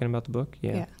 You're talking about the book?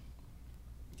 Yeah.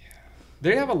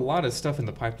 They have a lot of stuff in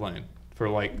the pipeline for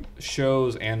like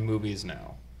shows and movies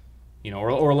now. You know,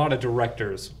 or a lot of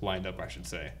directors lined up, I should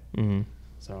say. hmm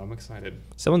So I'm excited.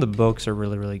 Some of the books are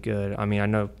really, really good. I mean, I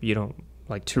know you don't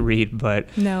like to read,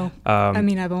 but No, Um, I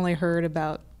mean I've only heard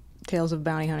about Tales of a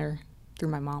Bounty Hunter through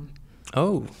my mom.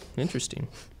 oh, interesting.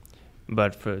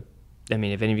 But I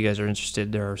mean, if any of you guys are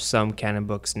interested, there are some canon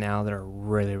books now that are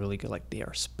really, really good. Like they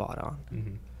are spot on.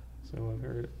 Mm-hmm. So I've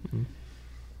heard.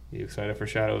 You excited for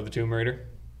Shadow of the Tomb Raider?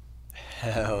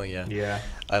 Hell yeah. Yeah.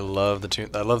 I love the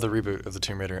reboot of the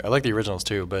Tomb Raider. I like the originals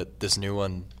too, but these new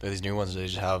ones, they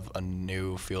just have a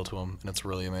new feel to them, and it's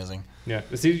really amazing. Yeah.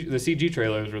 The CG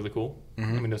trailer is really cool.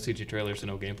 Mhm. I mean, no CG trailers, so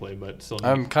no gameplay, but still.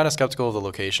 I'm kind of skeptical of the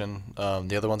location.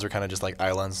 The other ones are kind of just like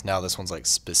islands. Now this one's like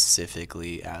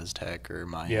specifically Aztec or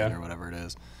Mayan Yeah. or whatever it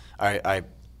is. I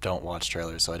don't watch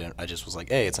trailers, so I just was like,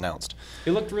 hey, it's announced.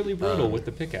 It looked really brutal with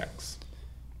the pickaxe.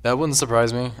 That wouldn't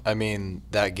surprise me. I mean,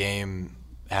 that game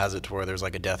has it to where there's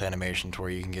like a death animation to where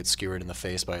you can get skewered in the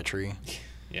face by a tree.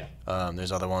 Yeah.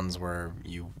 There's other ones where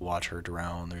you watch her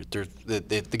drown.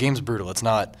 The game's brutal. It's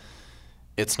not.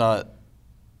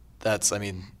 That's. I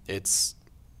mean, it's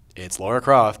Lara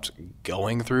Croft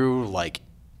going through like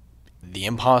the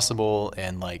impossible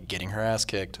and like getting her ass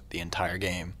kicked the entire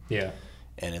game, Yeah.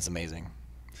 and it's amazing.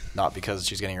 Not because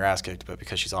she's getting her ass kicked, but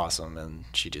because she's awesome and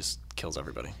she just kills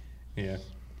everybody. Yeah.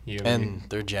 You have And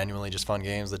they're genuinely just fun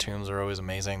games. The tombs are always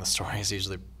amazing. The story is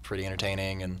usually pretty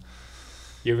entertaining, and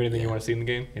you have anything you Yeah. want to see in the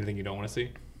game? Anything you don't want to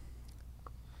see?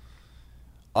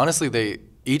 honestly,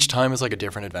 each time is like a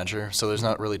different adventure, so there's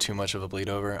not really too much of a bleed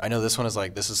over. I know this one is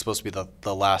like, this is supposed to be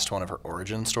the last one of her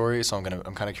origin story, so I'm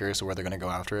kind of curious of where they're gonna go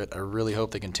after it. I really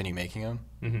hope they continue making them.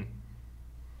 Mm-hmm.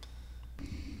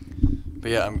 But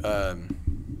yeah,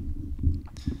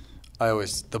 I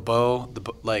always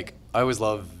I always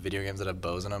love video games that have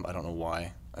bows in them. I don't know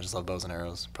why. I just love bows and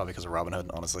arrows, probably because of Robin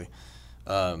Hood, honestly.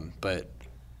 But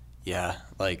yeah,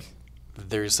 like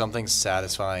there's something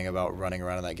satisfying about running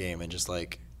around in that game and just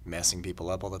like messing people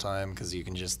up all the time, because you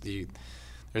can just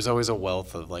there's always a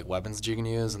wealth of like weapons that you can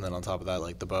use, and then on top of that,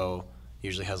 like the bow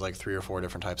usually has like 3 or 4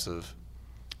 different types of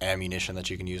ammunition that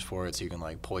you can use for it, so you can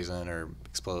like poison or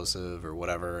explosive or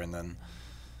whatever, and then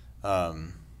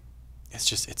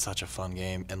it's such a fun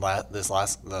game. And the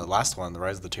last one, the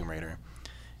Rise of the Tomb Raider,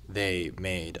 they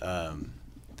made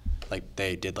like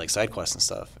they did like side quests and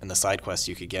stuff. And the side quests,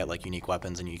 you could get like unique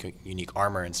weapons and unique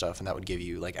armor and stuff, and that would give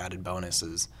you like added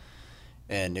bonuses.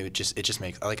 And it just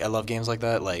makes, like, I love games like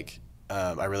that. Like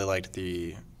I really liked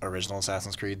the original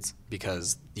Assassin's Creeds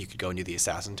because you could go and do the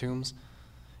assassin tombs,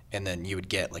 and then you would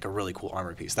get like a really cool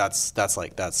armor piece. That's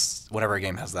whenever a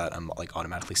game has that, I'm like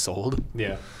automatically sold.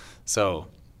 Yeah. So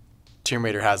Tomb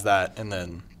Raider has that, and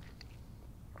then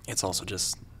it's also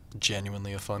just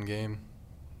genuinely a fun game.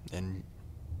 And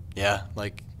yeah,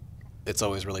 like it's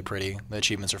always really pretty. The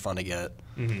achievements are fun to get.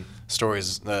 Mm-hmm.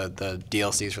 Stories, the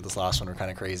DLCs for this last one were kind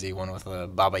of crazy. One with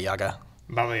Baba Yaga,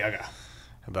 Baba Yaga.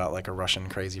 about like a Russian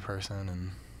crazy person,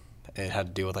 and it had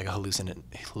to do with like a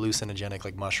hallucinogenic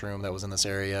like mushroom that was in this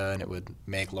area, and it would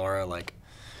make Laura like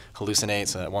hallucinate.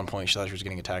 So at one point she thought she was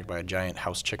getting attacked by a giant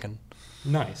house chicken.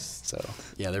 Nice. So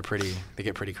yeah, they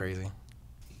get pretty crazy.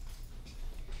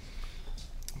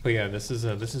 But yeah, this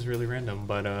is really random.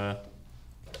 But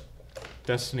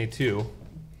Destiny 2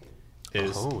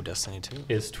 Destiny 2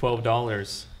 is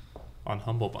 $12 on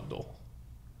Humble Bundle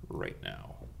right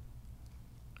now.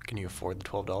 Can you afford the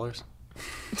 $12?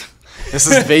 This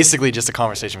is basically just a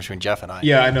conversation between Jeff and I.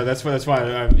 Yeah, I know. That's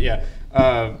why. Yeah.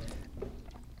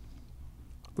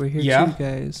 We're here Yeah? too,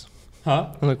 guys.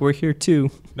 Huh? I'm like, we're here too.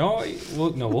 No,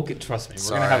 we'll get. Trust me, we're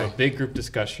gonna Sorry. have a big group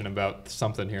discussion about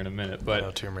something here in a minute. I know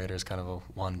But Tomb Raider is kind of a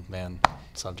one-man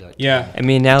subject. yeah, I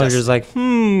mean, now they're just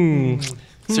Destiny. like,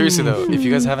 Seriously though, if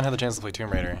you guys haven't had the chance to play Tomb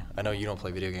Raider, I know you don't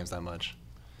play video games that much,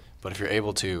 but if you're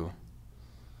able to,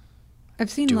 I've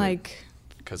seen Do it. like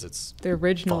because it's the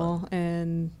original,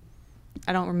 and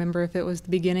I don't remember if it was the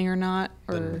beginning or not,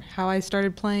 or Then- how I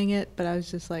started playing it. But I was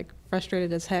just like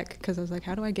frustrated as heck because I was like,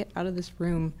 how do I get out of this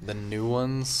room? the new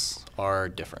ones are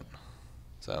different.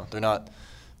 So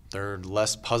they're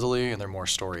less puzzly and they're more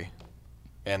story,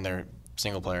 and they're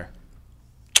single player.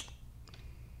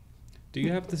 do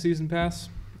you have the season pass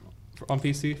on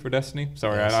PC for Destiny?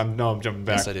 Sorry, Yes. I'm jumping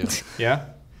back. Yes, I do. Yeah.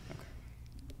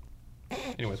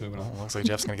 Okay. Anyways, moving on. Looks like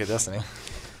Jeff's gonna get Destiny.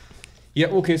 Yeah.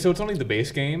 Okay. So it's only the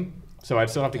base game, so I'd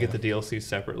still have to get the DLC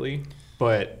separately.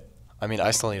 But I mean,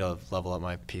 I still need to level up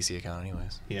my PC account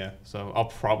anyways. yeah, so I'll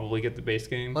probably get the base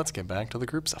game. Let's get back to the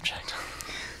group subject.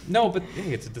 No, but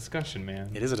hey, it's a discussion,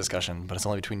 man. It is a discussion, but it's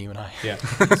only between you and I. Yeah.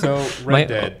 So My- Red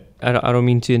Dead. I don't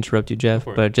mean to interrupt you, Jeff,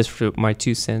 Go for it. but just for my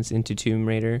 2 cents into Tomb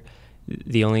Raider,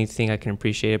 the only thing I can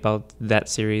appreciate about that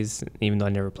series, even though I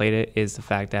never played it, is the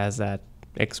fact that it has that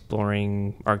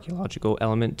exploring archaeological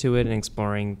element to it and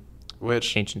exploring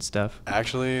Which ancient stuff.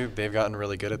 actually they've gotten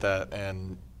really good at that,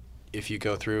 and if you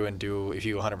go through and if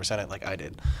you 100% it like I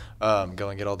did, go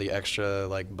and get all the extra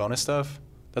like bonus stuff.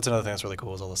 That's another thing that's really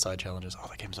cool is all the side challenges. Oh,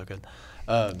 that game's so good.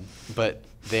 But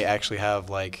they actually have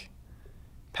like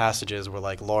passages where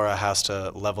like Laura has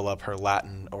to level up her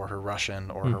Latin or her Russian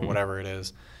or her Mhm. whatever it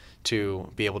is to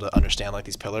be able to understand like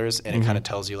these pillars, and it kind of Mhm.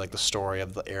 tells you like the story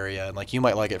of the area, and like you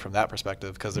might like it from that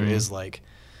perspective because there Mhm. is like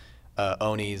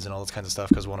Onis and all this kinds of stuff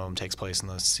because one of them takes place in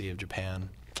the Sea of Japan.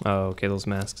 Oh, okay, those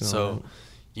masks. And all So that.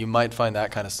 you might find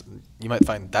you might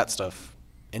find that stuff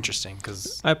interesting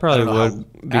because I probably don't know would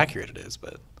how be- accurate it is,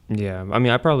 but Yeah, I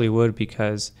mean, I probably would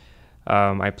because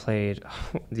I played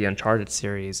the Uncharted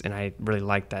series and I really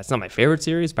liked that. It's not my favorite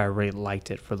series, but I really liked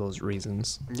it for those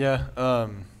reasons. yeah.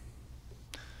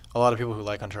 A lot of people who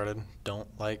like Uncharted don't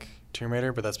like Tomb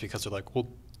Raider, but that's because they're like, well,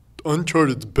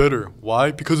 Uncharted's better.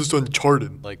 Why? Because it's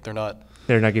Uncharted. Like they're not.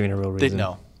 They're not giving a real They reason.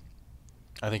 no.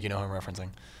 I think you know who I'm referencing.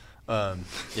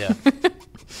 Yeah.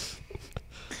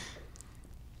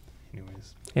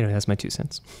 Anyways, Anyway, that's my 2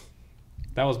 cents.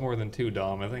 that was more than 2,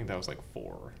 Dom. I think that was like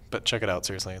 4. But check it out,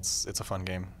 seriously. It's a fun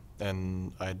game,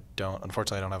 and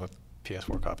unfortunately, I don't have a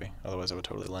PS4 copy. Otherwise, I would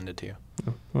totally lend it to you.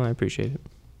 Oh, well, I appreciate it.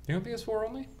 You have PS4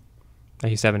 only? I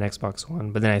used to have an Xbox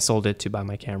One, but then I sold it to buy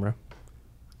my camera.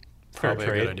 Fair Probably a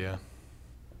trade. good idea.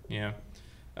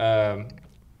 Yeah.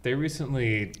 They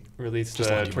recently released Just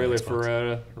a lend you my trailer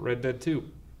Xbox. for Red Dead 2.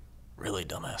 Really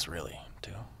dumbass, really,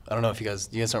 too. I don't know if you guys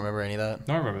don't remember any of that.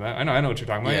 No, I remember that. I know what you're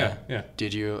talking about. Yeah.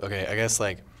 Did you? Okay, I guess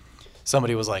like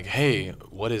somebody was like, "Hey,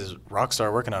 what is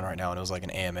Rockstar working on right now?" And it was like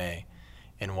an AMA,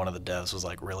 and one of the devs was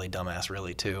like, "Really dumbass,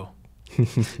 really too."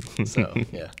 So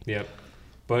yeah, Yep.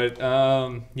 But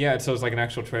yeah, so it's like an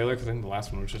actual trailer because I think the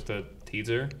last one was just a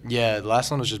teaser, yeah. The last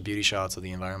one was just beauty shots of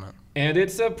the environment. and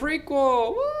it's a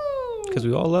prequel. Woo! Because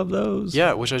we all love those.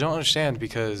 Yeah, which I don't understand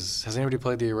because has anybody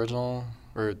played the original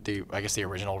or I guess the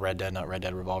original Red Dead, not Red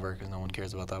Dead Revolver, because no one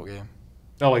cares about that game.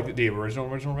 Oh, like the original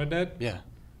Red Dead? Yeah,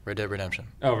 Red Dead Redemption.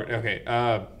 Oh, okay.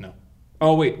 No.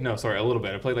 Oh wait, no, sorry, a little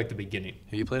bit. I played like the beginning.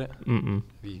 Have you played it? Mm-mm.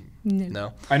 Have you, No.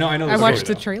 no. I know. I watched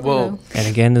the story, though. trailer. Well, though. And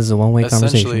again, this is a one-way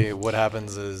Essentially, conversation. what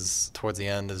happens is towards the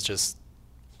end is just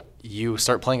you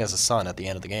start playing as a son at the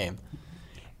end of the game,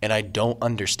 and I don't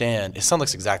understand. His son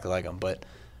looks exactly like him, but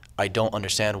I don't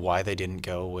understand why they didn't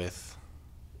go with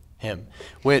him.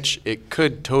 Which it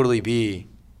could totally be,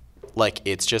 like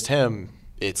it's just him.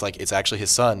 It's like it's actually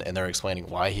his son, and they're explaining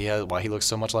why he looks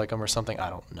so much like him or something. I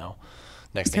don't know.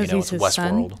 Next thing you Because know, he's it's his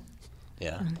son? Westworld.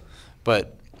 Yeah,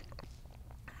 but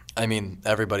I mean,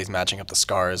 everybody's matching up the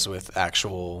scars with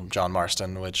actual John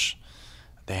Marston, which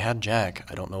they had Jack.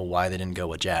 I don't know why they didn't go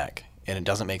with Jack. And it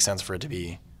doesn't make sense for it to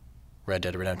be Red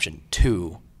Dead Redemption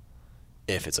 2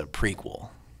 if it's a prequel.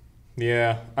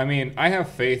 Yeah, I mean, I have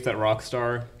faith that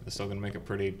Rockstar is still gonna make a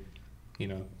pretty,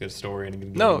 good story and a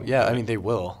good No, game, yeah, I but- mean, they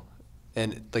will.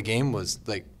 And the game was,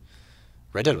 like,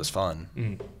 Red Dead was fun,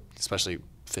 Mhm. especially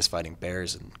fist fighting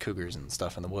bears and cougars and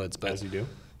stuff in the woods. But as you do.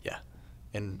 yeah.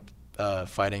 And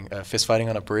fist fighting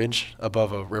on a bridge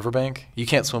above a riverbank. You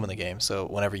can't swim in the game, so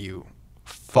whenever you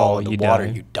fall in the you water,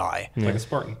 die. you die. Yeah. Like a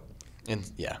Spartan. And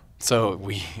yeah, so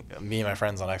me and my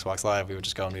friends on Xbox Live, we would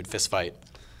just go and we'd fist fight,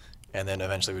 and then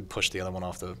eventually we'd push the other one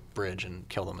off the bridge and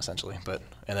kill them essentially.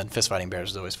 And then fist fighting bears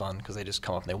is always fun because they just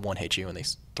come up and they one hit you and they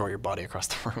throw your body across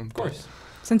the room. Of course.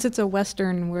 Since it's a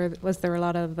Western, was there a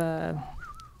lot of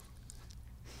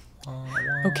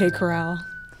OK Corral?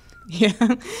 Yeah.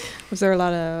 Was there a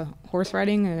lot of horse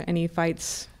riding? Any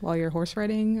fights while you're horse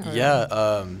riding? Or?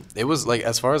 Yeah, it was like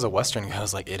as far as a Western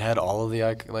goes, like it had all of the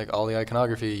all the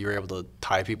iconography. You were able to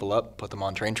tie people up, put them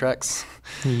on train tracks,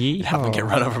 and have them get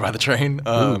run over by the train.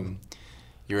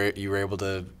 You were able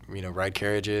to ride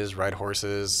carriages, ride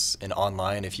horses, and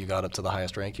online if you got up to the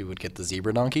highest rank, you would get the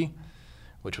zebra donkey,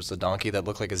 which was a donkey that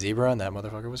looked like a zebra, and that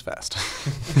motherfucker was fast.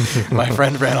 My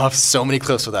friend ran off so many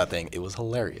cliffs with that thing. It was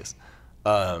hilarious.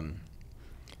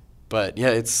 But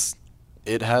yeah,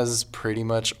 it has pretty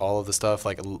much all of the stuff.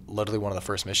 Like literally one of the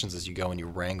first missions is you go and you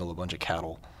wrangle a bunch of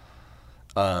cattle.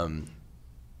 And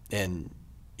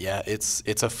yeah, it's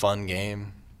a fun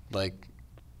game. Like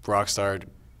Rockstar,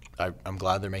 I'm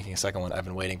glad they're making a second one. I've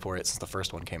been waiting for it since the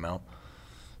first one came out.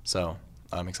 So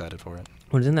I'm excited for it.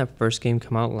 Well, didn't that first game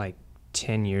come out like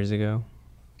 10 years ago?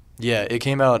 Yeah, it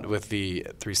came out with the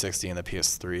 360 and the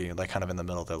PS3, like kind of in the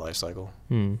middle of their life cycle.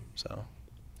 So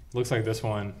Looks like this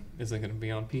one isn't going to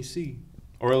be on PC,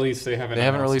 or at least they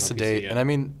haven't released a date. yet. And I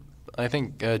mean, I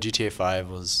think GTA 5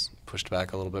 was pushed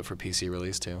back a little bit for PC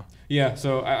release too. Yeah,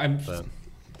 so I'm But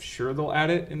sure they'll add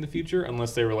it in the future,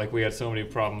 unless they were like, we had so many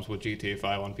problems with GTA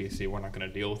 5 on PC, we're not going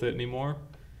to deal with it anymore.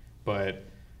 But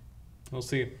we'll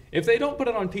see. If they don't put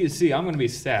it on PC, I'm going to be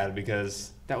sad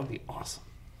because that would be awesome.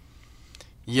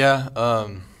 yeah,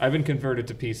 I've been converted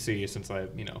to PC since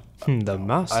The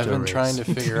master I've been race. trying to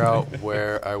figure out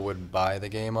where I would buy the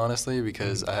game, honestly,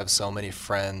 because I have so many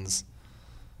friends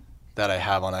that I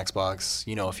have on Xbox.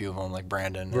 You know, a few of them like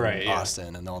Brandon and Right, yeah.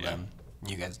 Austin and all Yeah. them.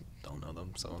 You guys don't know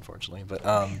them, so unfortunately. But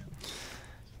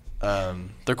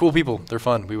they're cool people. They're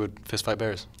fun. We would fist fight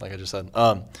bears, like I just said.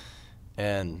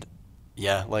 And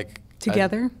yeah, like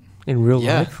Together? in real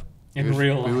yeah. life. In we would,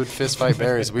 real we would life. fist fight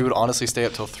bears. We would honestly stay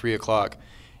up till 3 o'clock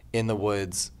in the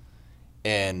woods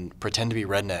and pretend to be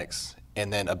rednecks,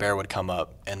 and then a bear would come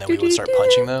up, and then we would start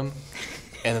punching them,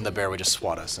 and then the bear would just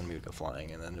swat us, and we would go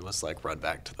flying, and then it was like run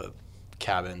back to the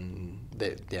cabin.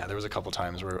 There was a couple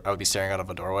times where I would be staring out of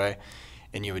a doorway,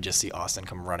 and you would just see Austin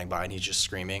come running by, and he's just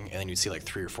screaming, and then you'd see like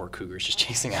 3 or 4 cougars just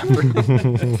chasing after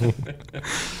him.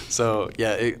 So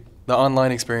yeah, the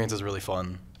online experience is really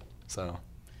fun. So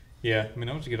Yeah, I mean,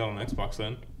 I want to get on Xbox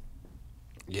then.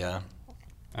 yeah.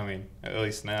 I mean, at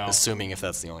least now. Assuming if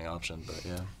that's the only option, but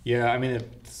yeah. Yeah, I mean,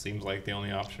 it seems like the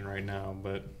only option right now,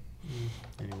 but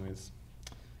anyways.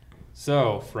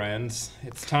 So, friends,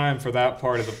 it's time for that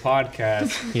part of the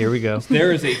podcast. Here we go.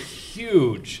 There is a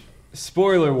huge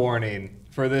spoiler warning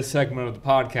for this segment of the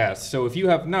podcast. So if you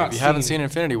have not If you haven't seen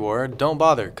Infinity War, don't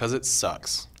bother, because it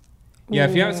sucks. Yeah,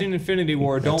 if you haven't seen Infinity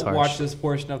War, That's don't harsh. watch this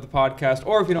portion of the podcast.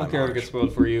 Or if you don't I'm care if it harsh. gets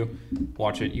spoiled for you,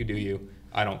 watch it. You do you.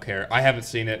 I don't care. I haven't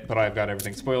seen it, but I've got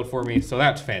everything spoiled for me, so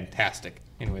that's fantastic.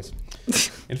 Anyways,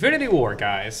 Infinity War,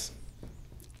 guys.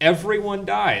 Everyone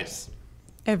dies.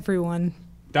 Everyone.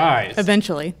 Dies.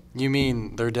 Eventually. You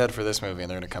mean they're dead for this movie and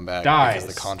they're going to come back Dies.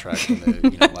 because the contract and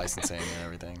the licensing and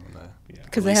everything. And the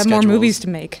Because they release have more schedules. movies to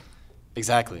make.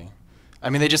 Exactly. I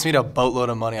mean, they just made a boatload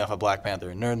of money off of Black Panther,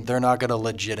 and they're not going to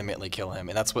legitimately kill him.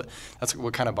 And that's what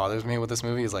kind of bothers me with this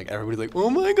movie is like everybody's like,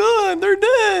 oh my god, they're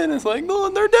dead. And it's like, no,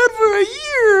 they're dead for a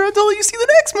year until you see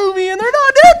the next movie, and they're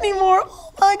not dead anymore.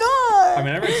 Oh my god. I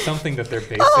mean, I read something that they're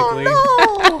basically...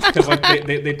 oh no, Because like,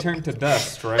 they turn to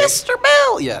dust, right? Mr.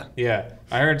 Bell. Yeah. Yeah.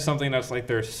 I heard something that's like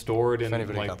they're stored in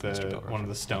anybody like got the Mr. Bell one of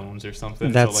the stones or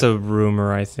something. That's so, a like,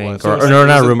 rumor, I think. What, Or so no, was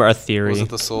not a it- rumor, a theory. Was it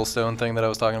the Soul Stone thing that I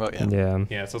was talking about? Yeah. Yeah.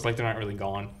 Yeah, so it's like they're not really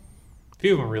gone. A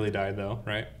few of them really died though,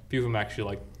 right? A few of them actually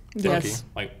like Yes.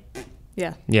 like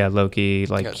Yeah. Yeah, Loki, He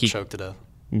like, got he, choked to death.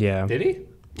 yeah. did he?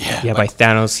 Yeah. By like,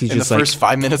 Thanos, he's in just the like, first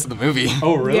 5 minutes of the movie.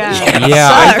 Oh really? Yeah.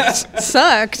 Yeah,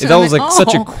 Sucked. that was like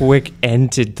such a Oh. quick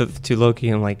end to Loki.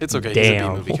 And like, It's okay. damn. He's a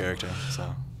B movie character,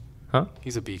 so Huh?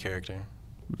 he's a B character.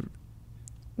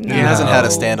 No. He hasn't had a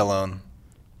No. standalone.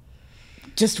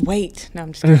 Just wait. No,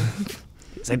 I'm just kidding.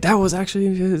 It's like, that was actually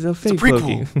a fake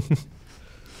prequel. Loki.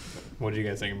 What did you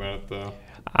guys think about it though?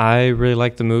 I really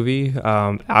like the movie.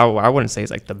 I wouldn't say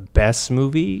it's like the best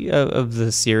movie of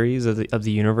the series of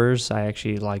the universe. I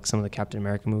actually like some of the Captain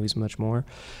America movies much more.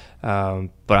 But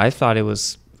I thought it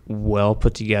was well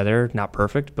put together, not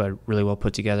perfect, but really well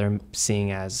put together.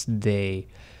 Seeing as they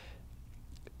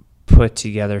put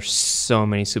together so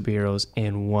many superheroes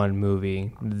in one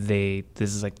movie, this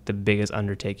is like the biggest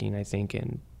undertaking I think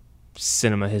in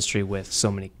cinema history with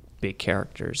so many big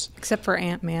characters. Except for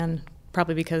Ant-Man,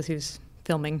 probably because he was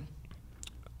filming.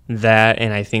 That,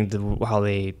 and I think how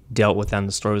they dealt with that in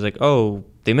the story was like, oh,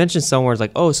 they mentioned somewhere it's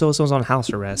like, oh, so someone's on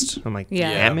house arrest. I'm like, Yeah.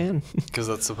 Ant-Man? Because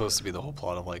that's supposed to be the whole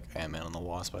plot of like Ant-Man and the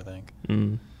Wasp, I think.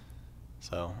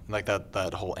 So, like,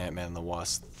 that whole Ant-Man and the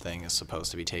Wasp thing is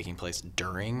supposed to be taking place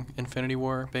during Infinity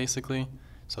War, basically.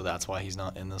 So that's why he's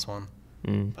not in this one.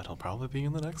 But he'll probably be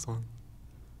in the next one.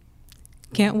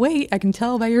 Can't wait. I can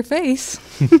tell by your face.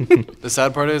 The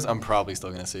sad part is I'm probably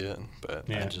still going to see it, but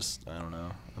Yeah. I don't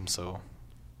know. I'm so...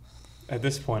 At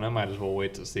this point, I might as well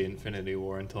wait to see Infinity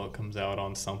War until it comes out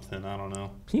on something. I don't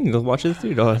know. You can go watch it at the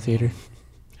 $3 theater.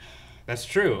 That's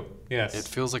true. Yes. It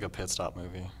feels like a pit stop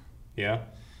movie. Yeah.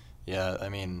 Yeah, I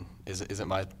mean, is it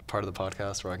my part of the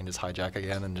podcast where I can just hijack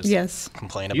again and just Yes.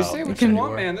 complain You about say what you Infinity want,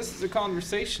 War? man. This is a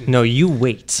conversation. No, you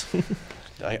wait.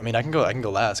 I mean, I can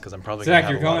go last because I'm probably Zach,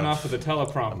 gonna you're have a lot going off of the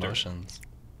teleprompter. emotions.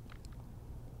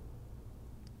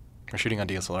 We're shooting on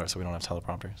DSLR, so we don't have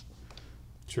teleprompters.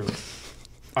 True.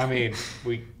 I mean,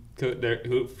 we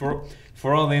could.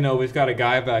 For all they know, we've got a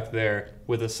guy back there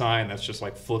with a sign that's just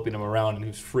like flipping him around and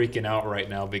who's freaking out right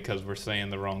now because we're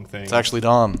saying the wrong thing. It's actually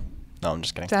Dom. No, I'm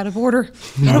just kidding. It's out of order.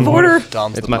 Out of order.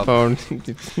 Dom's It's the my pup. phone.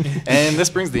 And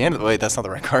this brings the end of the... Wait, that's not the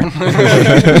right card.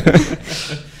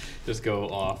 Just go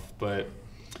off, but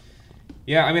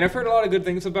yeah, I mean, I've heard a lot of good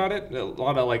things about it. A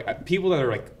lot of like people that are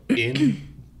like in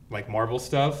like Marvel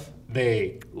stuff,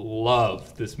 they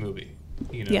love this movie.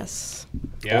 You know? Yes.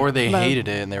 Yeah. Or they Love. hated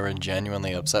it and they were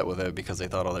genuinely upset with it because they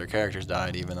thought all their characters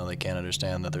died, even though they can't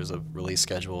understand that there's a release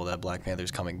schedule that Black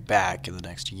Panther's coming back in the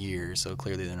next year. So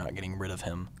clearly they're not getting rid of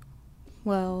him.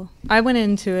 Well, I went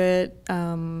into it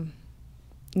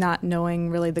not knowing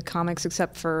really the comics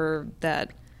except for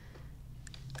that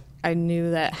I knew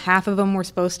that half of them were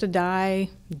supposed to die,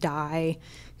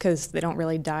 because they don't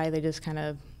really die. They just kind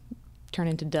of turn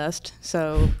into dust.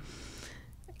 So,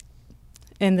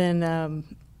 and then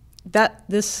but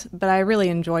I really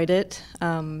enjoyed it.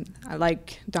 I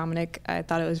like Dominic. I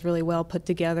thought it was really well put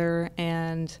together,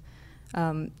 and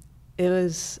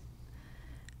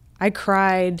I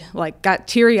cried, like got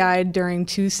teary-eyed during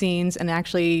 2 scenes and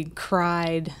actually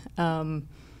cried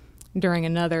during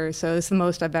another. So it's the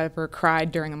most I've ever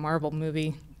cried during a Marvel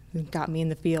movie. It got me in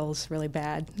the feels really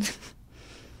bad.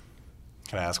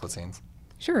 Can I ask what scenes?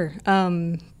 Sure.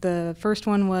 The first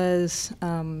one was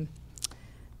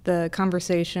the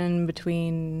conversation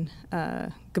between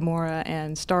Gamora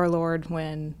and Star-Lord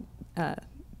when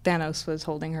Thanos was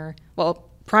holding her. Well,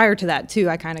 prior to that, too,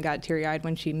 I kind of got teary-eyed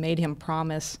when she made him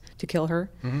promise to kill her.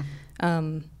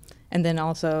 Mm-hmm. And then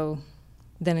also,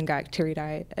 then I got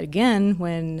teary-eyed again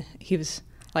when he was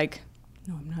like,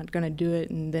 no, I'm not going to do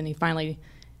it. And then he finally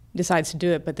decides to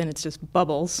do it, but then it's just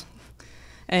bubbles.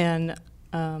 And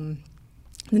the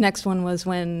next one was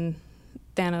when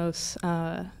Thanos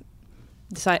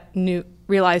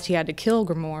realized he had to kill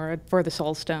Gamora for the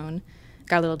Soul Stone.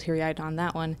 Got a little teary-eyed on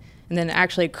that one. And then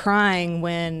actually crying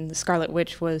when the Scarlet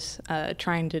Witch was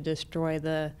trying to destroy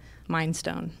the Mind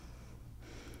Stone.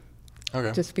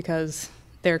 Okay. Just because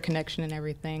their connection and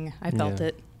everything, I felt Yeah.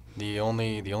 it. The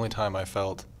only time I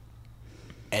felt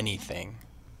anything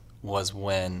was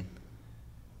when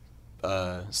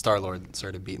Star-Lord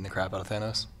started beating the crap out of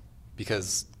Thanos,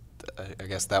 because I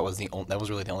guess that was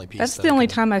really the only piece. That's that the I only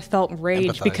could time I felt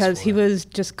rage empathize because he for. was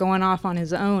just going off on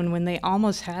his own when they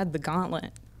almost had the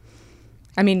gauntlet.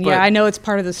 I mean, But yeah, I know it's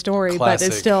part of the story, but it's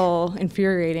classic. still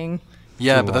infuriating.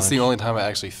 Yeah, to but that's the watch. only time I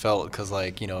actually felt, because,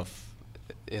 like, you know,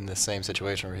 in the same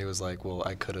situation where he was like, well,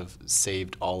 I could have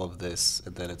saved all of this,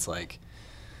 and then it's like,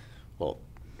 well,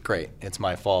 great, it's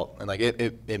my fault. And, like,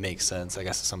 it makes sense, I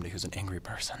guess, to somebody who's an angry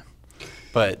person.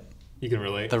 But You can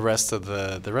relate. the rest of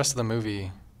the movie,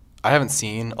 I haven't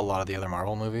seen a lot of the other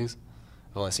Marvel movies.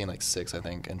 I've only seen, like, 6, I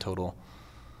think, in total.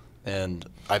 And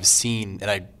I've seen,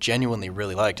 and I genuinely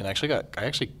really liked, and I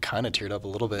actually kind of teared up a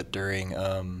little bit during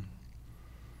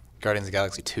Guardians of the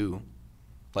Galaxy 2,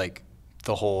 like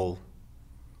the whole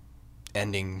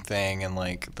ending thing, and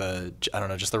like I don't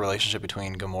know, just the relationship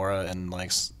between Gamora and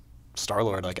like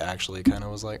Star-Lord, like actually kind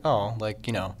of was like, oh, like,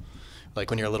 you know,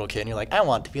 like when you're a little kid and you're like, I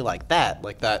want to be like that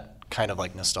kind of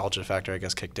like nostalgia factor, I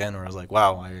guess, kicked in, where I was like,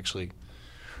 wow, I actually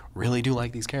really do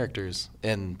like these characters,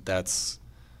 and that's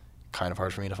kind of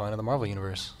hard for me to find in the Marvel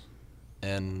universe.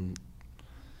 And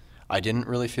I didn't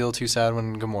really feel too sad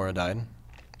when Gamora died.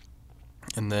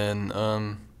 And then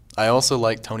I also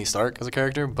liked Tony Stark as a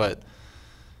character, but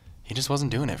he just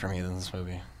wasn't doing it for me in this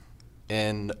movie.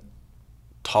 And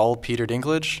tall Peter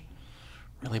Dinklage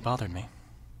really bothered me.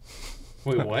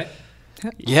 Wait, what?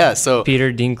 Yeah, so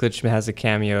Peter Dinklage has a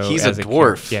cameo. He's as a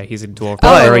dwarf. Yeah, he's a dwarf.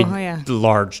 But- a very yeah.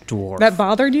 large dwarf. That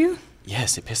bothered you?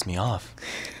 yes, it pissed me off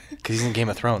because he's in Game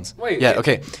of Thrones. Wait, yeah, wait,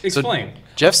 okay. explain.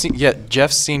 So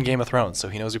Jeff's seen Game of Thrones, so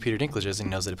he knows who Peter Dinklage is, and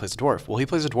he knows that he plays a dwarf. Well, he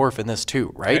plays a dwarf in this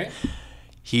too, right? Okay.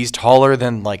 He's taller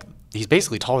than he's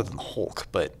basically taller than the Hulk,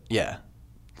 but yeah,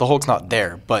 the Hulk's not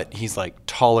there, but he's like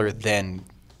taller than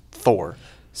Thor.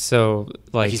 So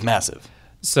like He's massive.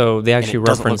 So they actually it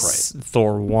doesn't look reference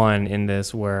Thor 1 in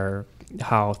this, where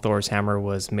how Thor's hammer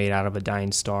was made out of a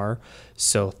dying star.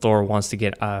 So Thor wants to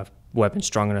get a weapon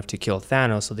strong enough to kill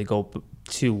Thanos, so they go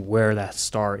to where that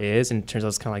star is, and it turns out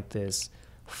it's kind of like this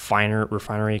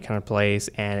refinery kind of place,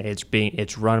 and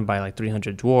it's run by like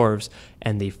 300 dwarves,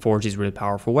 and they forge these really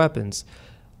powerful weapons.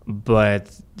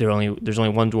 But there's only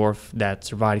one dwarf that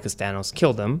survived because Thanos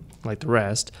killed him, like the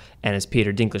rest, and it's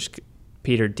Peter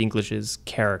Dinklage's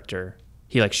character.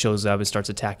 He like shows up and starts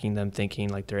attacking them, thinking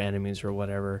like they're enemies or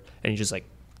whatever, and he's just like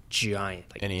giant,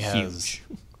 like And he huge.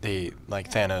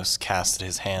 Thanos casted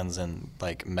his hands in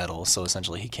like metal, so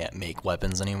essentially he can't make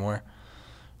weapons anymore.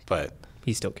 But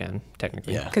He still can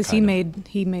technically. Yeah. Because kind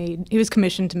he was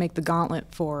commissioned to make the gauntlet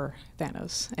for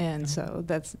Thanos, and so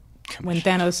that's when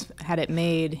Thanos had it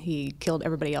made, he killed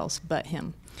everybody else but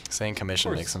him. saying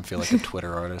commission makes him feel like a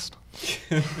Twitter artist.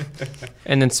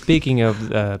 And then speaking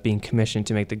of being commissioned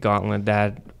to make the gauntlet,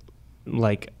 that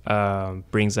like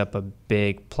brings up a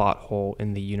big plot hole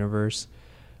in the universe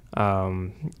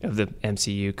of the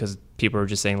MCU, because people are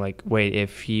just saying like, wait,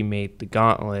 if he made the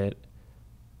gauntlet,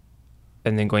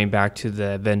 and then going back to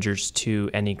the Avengers 2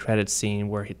 ending credits scene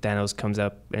where Thanos comes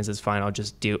up and says, "Fine, I'll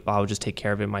just take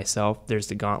care of it myself." There's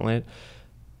the gauntlet.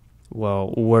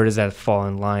 Well, where does that fall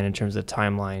in line in terms of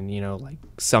timeline? You know, like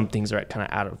some things are kind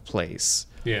of out of place.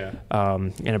 Yeah.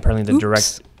 And apparently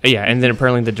and then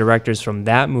apparently the directors from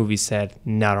that movie said,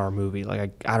 "Not our movie."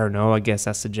 Like I don't know. I guess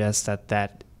that suggests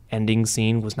that ending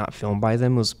scene was not filmed by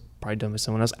them. It was probably done by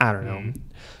someone else. I don't know.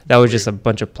 That was just a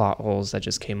bunch of plot holes that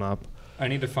just came up. I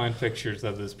need to find pictures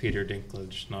of this Peter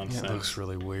Dinklage Yeah, nonsense. it looks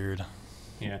really weird.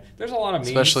 Yeah, there's a lot of memes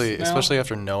Especially now.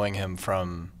 after knowing him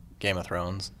from Game of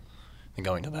Thrones and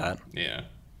going to that. Yeah.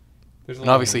 There's a And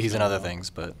lot of obviously memes he's in now. other things,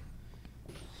 but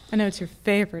I know it's your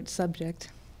favorite subject.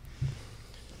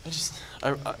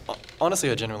 I honestly,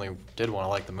 I genuinely did want to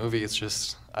like the movie. It's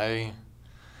just I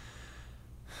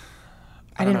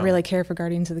don't didn't know. really care for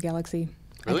Guardians of the Galaxy.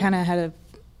 Really? I kind of had to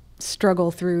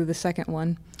struggle through the second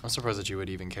one. I'm surprised that you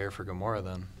would even care for Gamora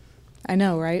then. I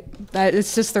know, right?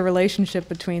 It's just the relationship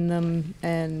between them,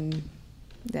 and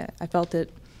yeah, I felt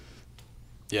it.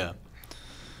 Yeah.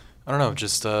 I don't know,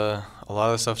 just a lot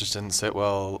of the stuff just didn't sit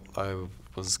well. I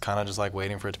was kind of just like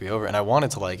waiting for it to be over, and I wanted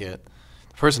to like it.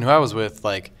 The person who I was with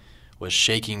like was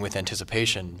shaking with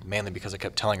anticipation, mainly because I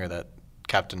kept telling her that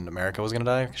Captain America was going to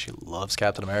die. She loves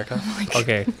Captain America.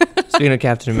 Okay. Speaking of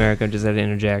Captain America, just had to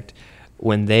interject.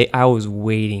 I was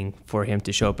waiting for him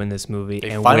to show up in this movie.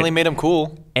 They and finally made him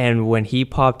cool. And when he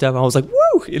popped up, I was like,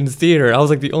 woo, in the theater. I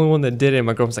was like the only one that did it.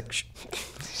 My girl was like, shh.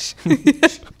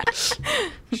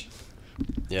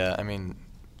 Yeah, I mean,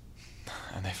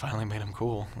 and they finally made him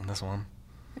cool in this one.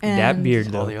 And, That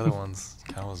beard, All though. the other ones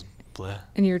kind of was bleh.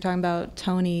 And you were talking about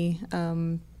Tony.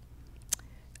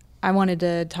 I wanted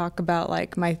to talk about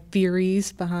like my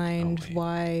theories behind wait.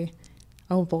 why.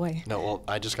 Oh boy. No, well,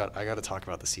 I got to talk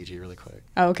about the CG really quick.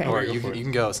 Oh, okay. Or go you for it.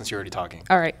 can go since you're already talking.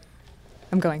 All right.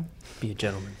 I'm going. Be a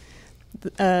gentleman.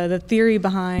 The theory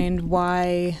behind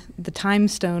why the time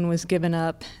stone was given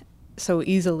up so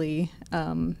easily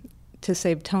to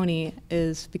save Tony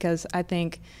is because I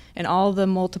think in all the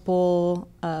multiple,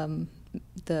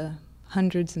 the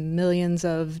hundreds and millions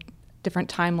of different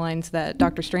timelines that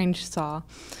Doctor Strange saw,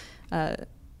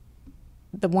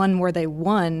 the one where they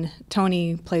won,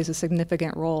 Tony plays a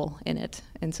significant role in it.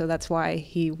 And so that's why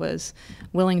he was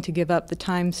willing to give up the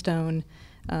time stone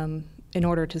in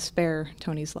order to spare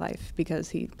Tony's life, because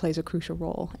he plays a crucial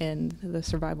role in the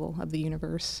survival of the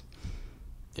universe.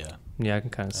 Yeah. Yeah, I can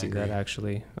kind of I see that agree.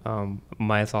 actually.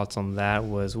 My thoughts on that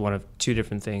was one of two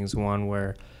different things. One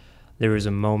where there was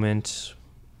a moment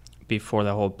before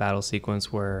the whole battle sequence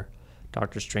where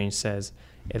Doctor Strange says,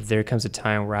 if there comes a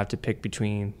time where I have to pick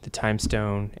between the time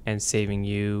stone and saving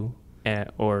you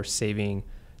or saving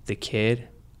the kid,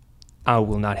 I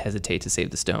will not hesitate to save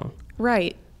the stone.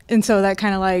 Right. And so that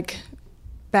kind of like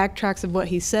backtracks of what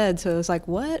he said. So it was like,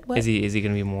 what? Is he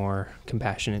going to be more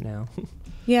compassionate now?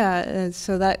 Yeah,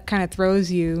 so that kind of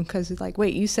throws you, because it's like,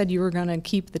 wait, you said you were going to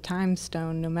keep the time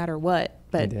stone no matter what,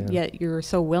 but Yeah. yet you're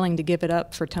so willing to give it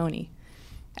up for Tony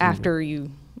after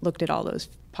you looked at all those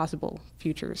possible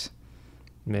futures.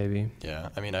 Maybe. Yeah,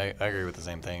 I mean, I agree with the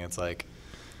same thing. It's like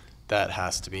that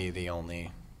has to be the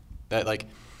only that like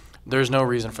there's no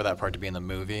reason for that part to be in the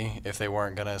movie if they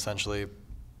weren't gonna essentially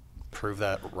prove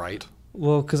that right.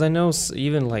 Well, because I know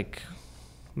even like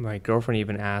my girlfriend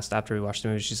even asked after we watched the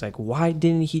movie, she's like, why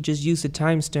didn't he just use the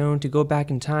time stone to go back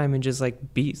in time and just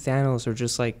like beat Thanos or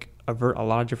just like avert a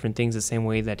lot of different things the same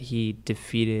way that he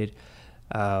defeated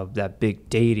that big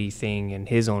deity thing in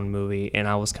his own movie, and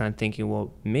I was kind of thinking,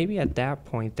 well, maybe at that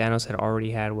point Thanos had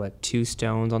already had 2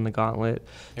 stones on the gauntlet,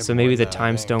 Yeah, so but maybe more the than that, I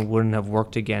time think. stone wouldn't have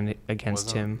worked again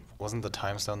against him, Wasn't the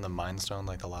time stone the mind stone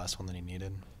like the last one that he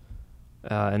needed?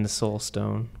 and the soul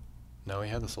stone No, he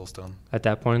had the soul stone. at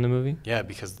that point in the movie. Yeah,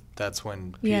 because that's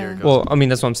when Yeah. Peter goes. Well, I mean,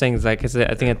 that's what I'm saying. Is like, 'cause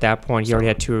I think at that point he already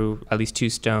had at least 2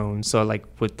 stones. So like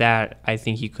with that, I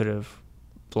think he could have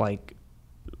like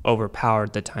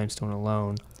overpowered the time stone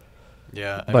alone.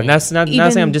 yeah, I But mean, that's not saying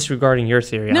I'm even- disregarding your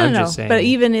theory. No, I'm no, just saying. but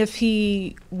even if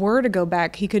he were to go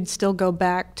back, he could still go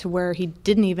back to where he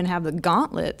didn't even have the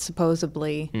gauntlet,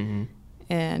 supposedly.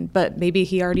 But maybe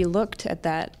he already looked at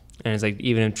that. And it's like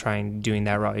even if doing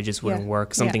that route, it just wouldn't Yeah.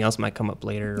 work. Something Yeah. else might come up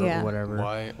later Yeah. or whatever.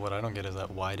 why? What I don't get is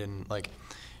that why didn't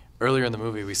earlier in the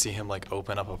movie we see him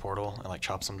open up a portal and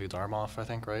chop some dude's arm off. I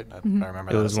think right. I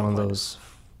remember It that was at some one of point. those.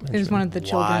 It was one of the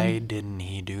children. Why didn't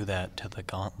he do that to the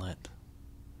gauntlet?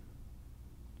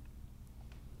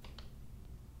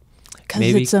 Because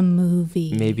Maybe- it's a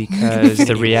movie. Maybe because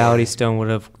the reality stone would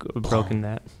have broken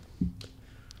that.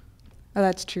 Oh,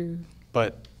 that's true.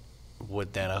 But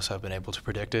would Thanos have been able to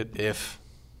predict it if,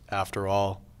 after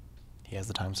all, he has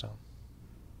the time stone?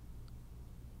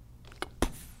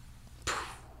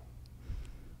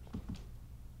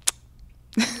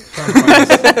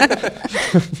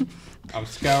 I'm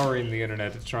scouring the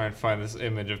internet to try and find this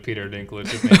image of Peter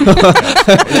Dinklage.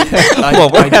 Well,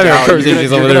 we're having our doubt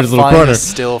conversations over there in his little find corner. a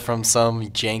still from some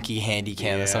janky handy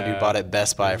cam that some dude Yeah. bought at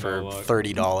Best Buy There's for no luck.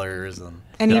 $30. And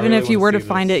And I even really if you wanna were to see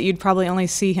find this. it, you'd probably only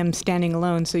see him standing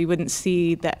alone, so you wouldn't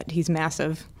see that he's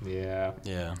massive. Yeah.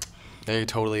 yeah, they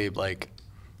totally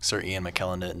Sir Ian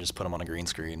McKellen it and just put him on a green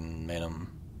screen and made him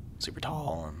super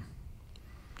tall and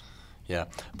yeah.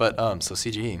 But so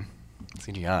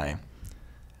CGI,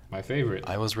 My favorite.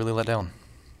 I was really let down.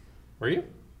 Were you?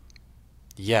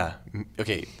 Yeah.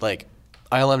 Okay.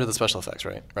 ILM did the special effects,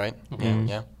 right? Right. Mhm.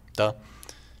 Yeah. Duh.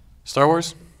 Star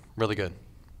Wars, really good.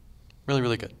 Really,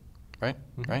 really good. Right.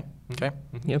 Right. Okay.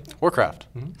 Yep. Warcraft,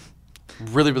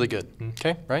 really, really good.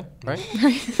 Okay. Right. Right.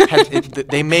 Right.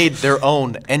 They made their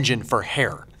own engine for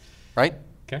hair, right?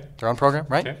 Okay. Their own program,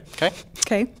 right? Okay. Okay.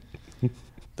 Okay.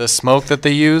 The smoke that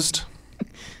they used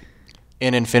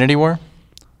in Infinity War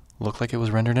looked like it was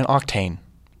rendered in Octane.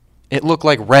 It looked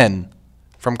like Ren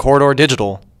from Corridor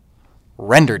Digital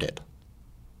rendered it.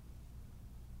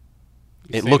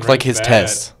 You It say looked like Ren's his bad.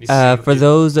 test. You say- For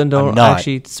those that don't not.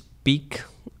 actually speak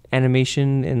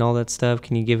animation and all that stuff,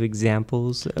 can you give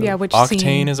examples? Of, Yeah, which Octane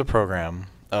scene? is a program.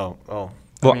 Oh. Well,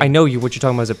 mean- I know what you're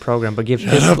talking about as a program, but give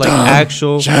this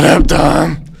actual. Shut up,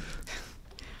 Tom.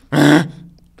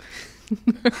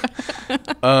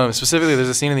 Specifically, there's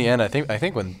a scene in the end. I think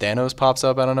when Thanos pops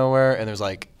up out of nowhere, and there's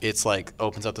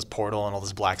opens up this portal, and all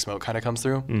this black smoke kind of comes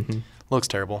through. Mm-hmm. Looks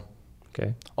terrible.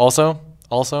 Okay. Also,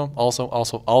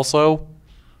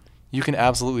 you can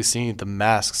absolutely see the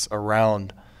masks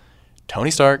around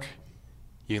Tony Stark.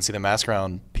 You can see the mask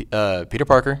around Peter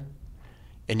Parker,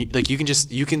 and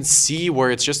you can see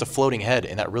where it's just a floating head,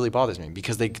 and that really bothers me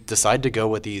because they decide to go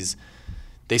with these.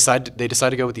 They decide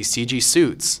to go with these CG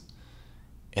suits,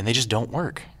 and they just don't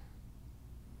work.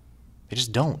 They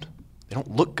just don't. They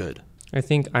don't look good. I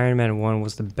think Iron Man 1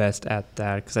 was the best at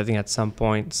that because I think at some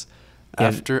points.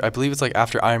 Yeah, I believe it's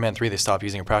after Iron Man 3 they stopped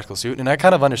using a practical suit, and I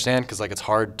kind of understand because it's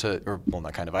hard to, or well,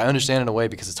 not kind of, I understand in a way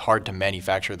because it's hard to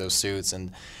manufacture those suits,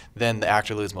 and then the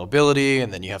actor loses mobility,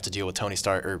 and then you have to deal with Tony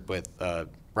Stark or with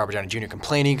Robert Downey Jr.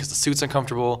 complaining because the suit's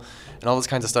uncomfortable and all this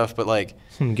kinds of stuff. But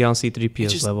get on it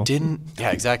C-3PO's just level. didn't.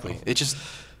 Yeah, exactly. It just.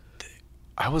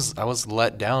 I was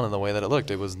let down in the way that it looked.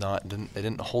 It was not. It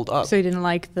didn't hold up. So you didn't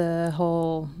like the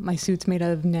whole my suit's made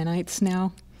out of nanites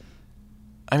now?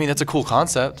 I mean, that's a cool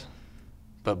concept,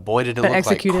 but boy, did it But look like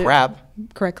execute it crap.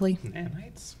 correctly?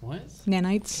 Nanites? What?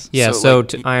 Nanites? Yeah, So,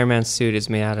 so Iron Man's suit is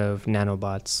made out of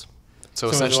nanobots. So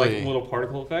is it essentially, like little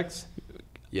particle effects?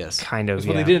 yes. Kind of, That's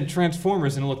yeah. what they did in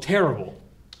Transformers, and it looked terrible.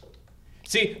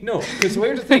 See, no, because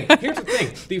here's the thing.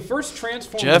 The first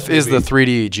Transformers Jeff is the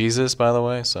movie- 3D Jesus, by the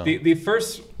way. So The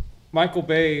first Michael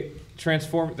Bay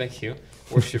Transform. Thank you.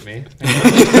 Worship me.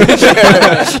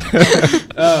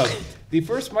 The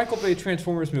first Michael Bay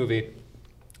Transformers movie,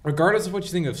 regardless of what you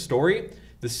think of story,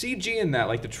 the CG in that,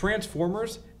 like the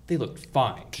Transformers, they looked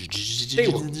fine. They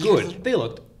looked good. They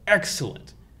looked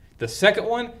excellent. The second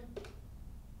one,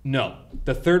 no.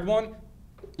 The third one,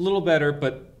 a little better,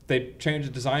 but they changed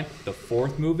the design. The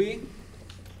fourth movie,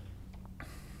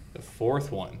 the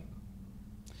fourth one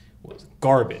was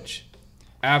garbage.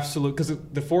 Absolute. Because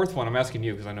the fourth one, I'm asking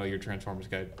you because I know you're a Transformers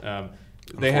guy.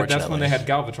 That's when they had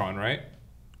Galvatron, right?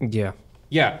 Yeah.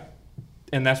 Yeah.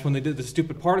 And that's when they did the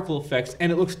stupid particle effects,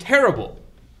 and it looks terrible.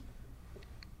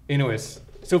 Anyways,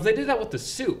 so if they did that with the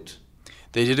suit,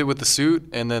 They did it with the suit,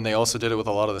 and then they also did it with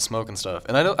a lot of the smoke and stuff.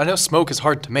 And I know smoke is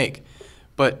hard to make,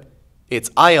 but it's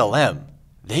ILM.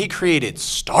 They created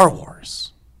Star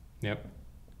Wars. yep.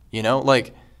 You know,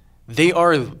 like they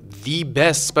are the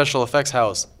best special effects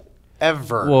house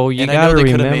ever. Well, you and I know gotta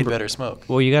they could have made remember- better smoke.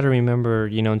 Well, you got to remember,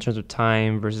 you know, in terms of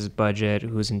time versus budget,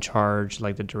 who's in charge,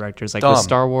 like the directors. Like Dumb. with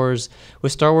Star Wars,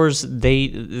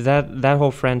 that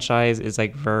whole franchise is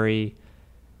like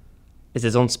it's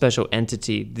its own special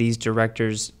entity. These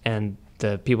directors and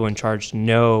the people in charge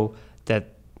know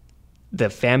that the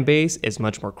fan base is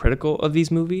much more critical of these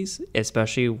movies,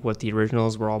 especially what the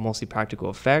originals were all mostly practical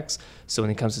effects. So when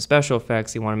it comes to special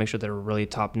effects, they want to make sure they're really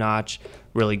top notch,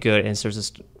 really good, and serves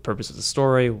the purpose of the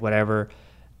story, whatever.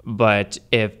 But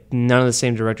if none of the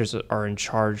same directors are in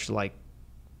charge, like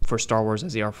for Star Wars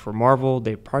as they are for Marvel,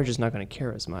 they're probably just not going to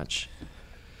care as much.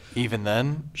 Even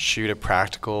then, shoot a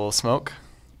practical smoke,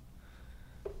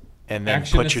 and then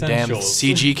Action put your damn essentials.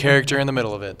 CG character in the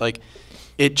middle of it. Like,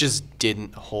 it just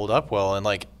didn't hold up well. And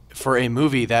like for a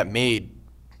movie that made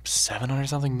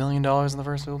 $700-something million in the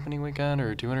first opening weekend,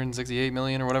 or $268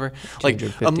 million, or whatever, like a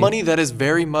 250. money that is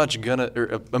very much gonna,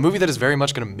 or a movie that is very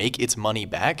much gonna make its money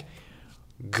back.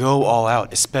 Go all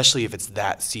out, especially if it's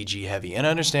that CG heavy. And I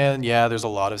understand, yeah, there's a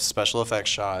lot of special effects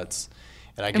shots,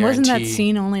 and I And guarantee wasn't that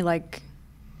scene only like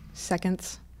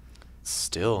seconds?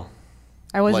 still.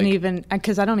 I wasn't Like- even,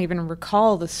 because I don't even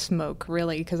recall the smoke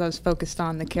really, because I was focused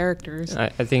on the characters. I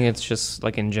think it's just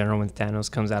like in general when Thanos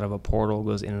comes out of a portal,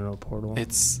 goes in a portal.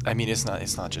 It's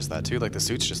not just that too. Like the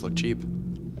suits just look cheap.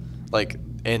 Like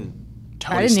and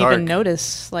Tony I didn't Stark. even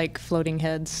notice like floating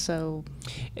heads, so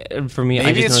For me, I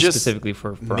Maybe just it's know just specifically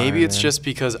for maybe Iron it's Man. just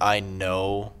because I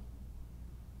know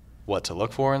what to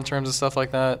look for in terms of stuff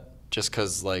like that. Just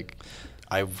because like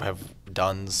I have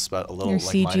done a little You're like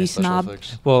CG minor special snob.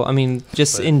 effects. Well, I mean,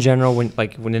 just But- in general, when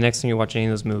the next time you watch any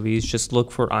of those movies, just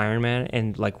look for Iron Man,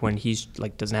 and like when he's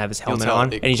like doesn't have his helmet tell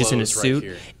on it and he's just in a glows right suit,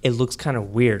 here. it looks kind of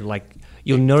weird. Like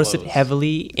you'll It notice it glows.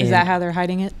 heavily. is that how they're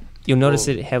hiding it? you'll notice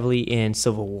Well- it heavily in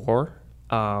Civil War,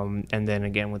 and then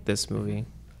again with this movie.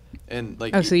 And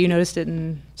like Oh, so you noticed it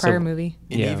in prior movie?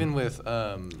 And Yeah. even with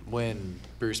when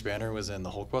Bruce Banner was in the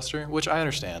Hulkbuster, which I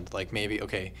understand, like maybe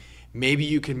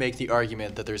you could make the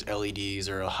argument that there's LEDs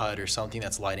or a HUD or something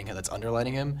that's lighting him, that's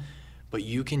underlighting him, but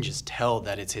you can just tell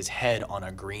that it's his head on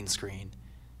a green screen.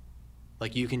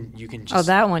 Like you can just Oh,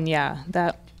 that one, yeah.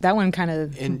 That one kind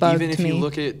of and bugged even if me. you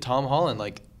look at Tom Holland,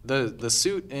 like the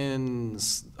suit in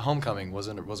Homecoming was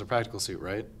a practical suit,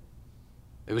 right?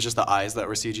 It was just the eyes that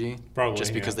were CG, Probably,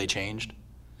 just because yeah. they changed,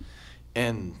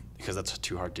 and because that's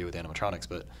too hard to do with animatronics.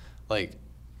 But like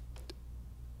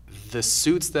the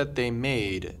suits that they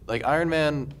made, like Iron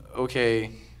Man, okay,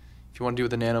 if you want to do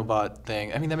with the nanobot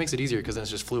thing, I mean that makes it easier because then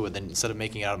it's just fluid. Then instead of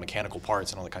making it out of mechanical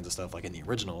parts and all that kinds of stuff, like in the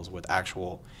originals with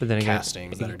actual But then again,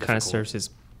 castings that are it kind of difficult. serves his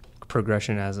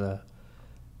progression as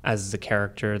the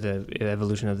character, the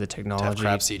evolution of the To have technology.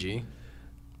 crap CG.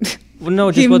 Well,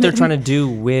 no, just what they're trying to do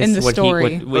with In the what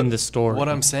story. in the story. What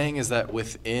I'm saying is that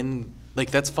within, like,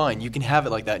 that's fine. You can have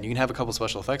it like that, and you can have a couple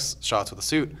special effects shots with a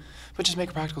suit, but just make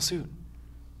a practical suit.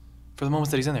 For the moments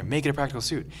that he's in there, make it a practical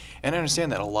suit. And I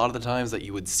understand that a lot of the times that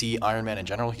you would see Iron Man in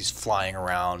general, he's flying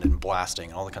around and blasting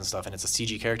and all that kind of stuff, and it's a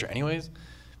CG character anyways.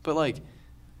 But, like,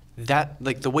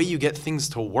 the way you get things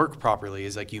to work properly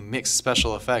is, like, you mix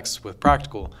special effects with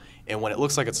practical, and when it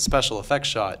looks like it's a special effects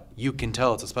shot, you can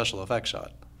tell it's a special effects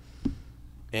shot.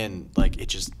 And, like, it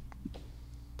just...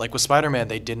 Like with Spider-Man,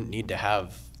 they didn't need to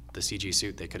have the CG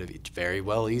suit. They could have very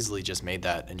well easily just made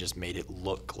that and just made it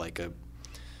look like a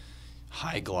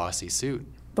high glossy suit.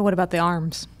 But what about the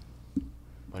arms? What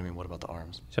do you mean? What about the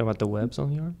arms? Talking about the webs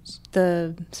on the arms?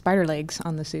 The spider legs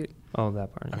on the suit. Oh,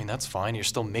 that part. I mean, that's fine. You're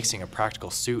still mixing a practical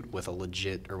suit with a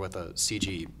legit or with a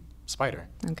CG spider.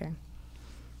 Okay.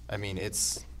 I mean,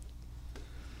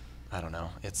 I don't know.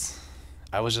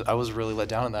 I was really let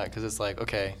down on that because it's like,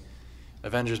 okay,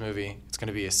 Avengers movie, it's going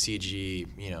to be a CG,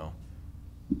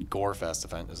 gore fest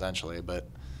event essentially, but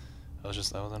I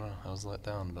don't know, I was let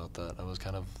down about that.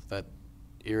 That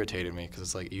irritated me because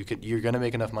it's like you're going to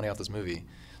make enough money off this movie,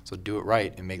 so do it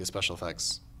right and make the special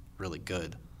effects really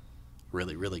good.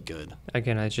 Really, really good.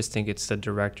 Again, I just think it's the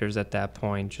directors at that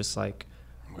point, just like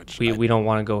Which we don't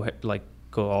want to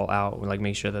go all out, like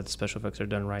make sure that the special effects are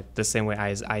done right, the same way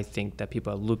as I think that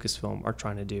people at Lucasfilm are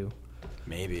trying to do.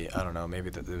 Maybe, I don't know, maybe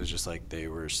it was just like they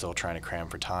were still trying to cram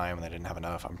for time and they didn't have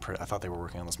enough. I thought they were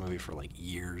working on this movie for like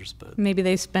years, but Maybe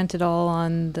they spent it all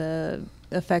on the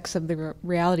effects of the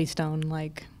reality stone,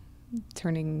 like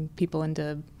turning people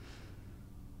into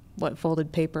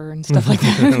folded paper and stuff like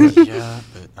that. Yeah,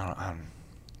 but I don't.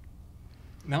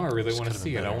 Now I really This want to could've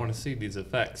see been it. I better. want to see these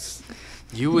effects.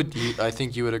 I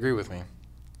think you would agree with me.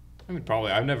 I mean,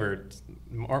 probably. I've never,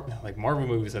 Marvel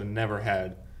movies have never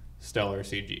had stellar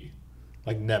CG.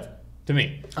 Like, never. To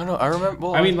me. I don't know. I remember.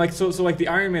 Well, I mean, like, so like the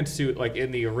Iron Man suit, like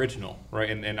in the original, right,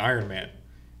 in Iron Man,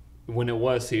 when it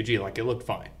was CG, like it looked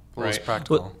fine, well, it's right?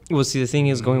 practical. Well, see, the thing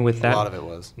is going with A that. lot of it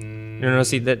was. No,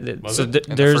 see that. Was So it?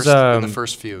 In there's in the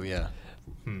first few, yeah.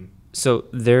 So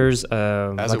there's As like it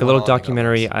a went little on, it got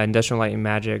documentary, worse. Industrial Light and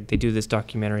Magic. They do this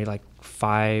documentary like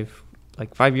 5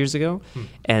 years ago,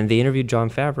 and they interviewed Jon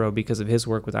Favreau because of his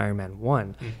work with Iron Man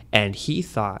 1, and he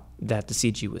thought that the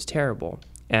CG was terrible,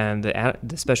 and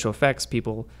the special effects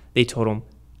people, they told him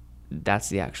that's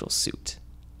the actual suit,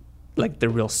 like the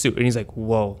real suit, and he's like,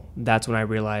 whoa, that's when I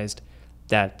realized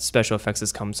that special effects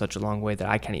has come such a long way that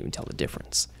I can't even tell the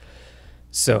difference.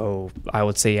 So I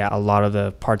would say, yeah, a lot of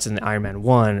the parts in the Iron Man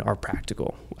 1 are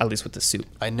practical, at least with the suit.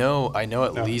 I know at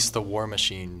No. least the War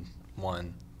Machine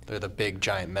one. They're the big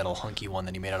giant metal hunky one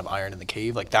that he made out of iron in the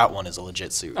cave. Like that one is a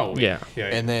legit suit. Oh, Yeah. yeah.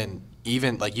 And then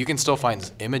even like you can still find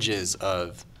images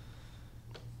of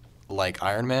like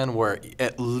Iron Man where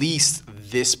at least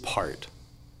this part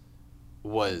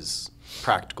was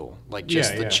practical. Like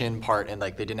just Yeah, the yeah. chin part, and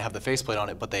like they didn't have the faceplate on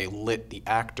it, but they lit the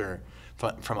actor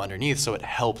from underneath, so it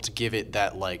helped give it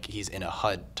that like he's in a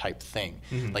HUD type thing.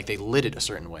 Mm-hmm. Like they lit it a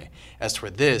certain way. As for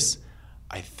this,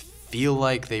 I feel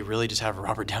like they really just have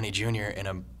Robert Downey Jr. in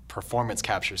a performance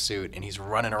capture suit, and he's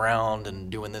running around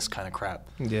and doing this kind of crap.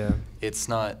 Yeah. It's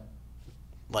not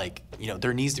like,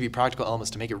 there needs to be practical elements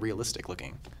to make it realistic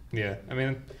looking. Yeah, I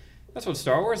mean, that's what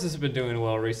Star Wars has been doing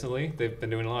well recently. They've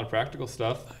been doing a lot of practical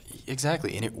stuff.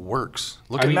 Exactly, and it works.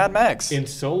 Look I at mean, Mad Max. In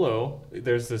Solo,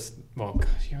 there's this. Well, gosh,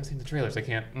 you haven't seen the trailers. I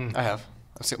can't. I have.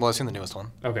 I've seen the newest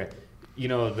one. Okay.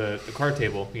 The card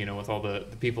table, with all the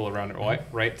people around it,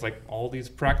 right? It's like all these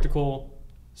practical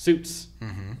suits.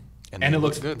 Mm-hmm. And they it look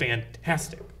looks good.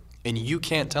 fantastic. And you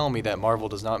can't tell me that Marvel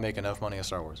does not make enough money as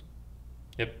Star Wars.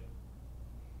 Yep.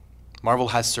 Marvel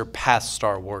has surpassed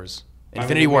Star Wars. I mean,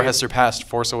 Infinity War we- has surpassed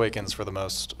Force Awakens for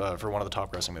one of the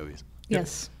top grossing movies.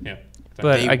 Yes. Yeah.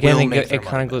 But They again, will make their it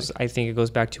kind money of goes. I think it goes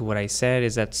back to what I said: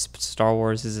 is that Star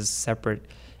Wars is a separate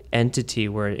entity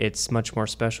where it's much more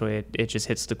special. It just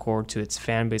hits the core to its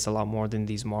fan base a lot more than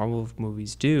these Marvel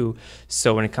movies do.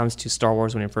 So when it comes to Star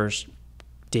Wars, when it first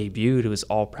debuted, it was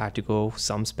all practical,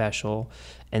 some special,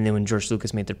 and then when George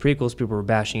Lucas made the prequels, people were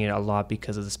bashing it a lot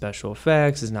because of the special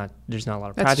effects. There's not a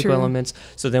lot of That's practical true. elements.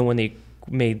 So then when they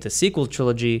made the sequel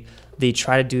trilogy, they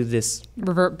try to do this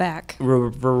Revert back.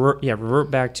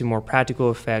 revert back to more practical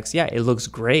effects. Yeah, it looks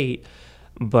great,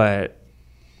 but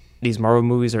these Marvel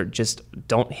movies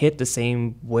don't hit the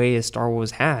same way as Star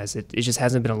Wars has. It just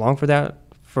hasn't been along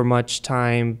for much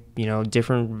time.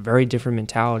 Very different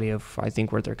mentality of, I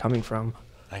think, where they're coming from.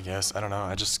 I guess. I don't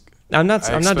know. I'm not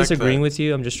expect disagreeing that- with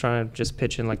you. I'm just trying to just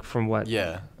pitch in like from what.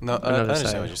 Yeah. No, I Another understand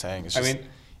side. what you're saying. It's I just, mean,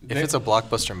 if it's a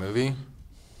blockbuster movie,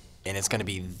 and it's going to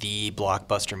be the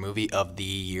blockbuster movie of the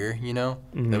year,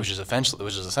 Mm-hmm. it was just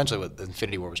essentially what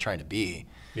Infinity War was trying to be.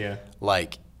 Yeah.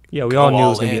 Like, Yeah, we go all knew it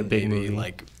was all gonna be a in, big baby. movie.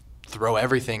 Like, throw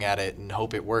everything at it and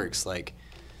hope it works. Like,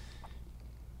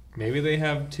 Maybe they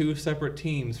have two separate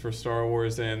teams for Star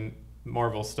Wars and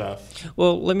Marvel stuff.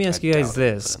 Well, let me ask I you guys doubt it,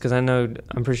 this, but- because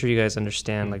I'm pretty sure you guys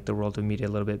understand like the world of media a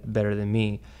little bit better than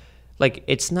me. Like,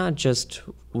 it's not just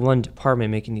one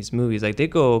department making these movies. Like, they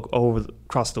go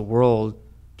across the world,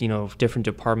 different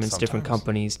departments, different Sometimes.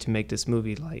 companies to make this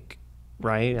movie. Like,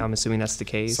 right? I'm assuming that's the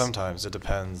case. sometimes it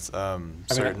depends.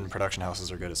 Certain production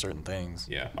houses are good at certain things.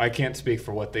 Yeah. I can't speak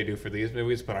for what they do for these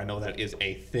movies, but I know that is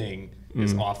a thing,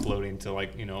 is offloading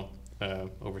to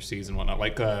overseas and whatnot.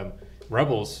 Like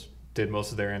Rebels did most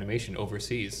of their animation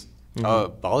overseas.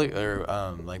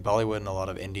 Bollywood and a lot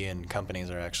of Indian companies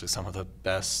are actually some of the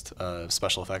best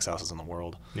special effects houses in the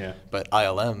world. Yeah. But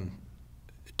ILM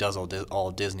does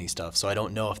all Disney stuff, so I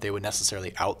don't know if they would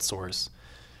necessarily outsource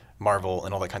Marvel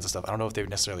and all that kinds of stuff. I don't know if they would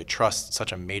necessarily trust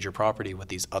such a major property with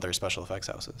these other special effects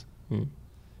houses.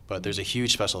 But there's a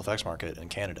huge special effects market in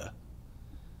Canada,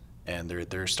 and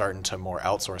they're starting to more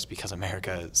outsource because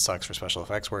America sucks for special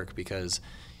effects work. Because,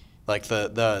 like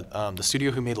the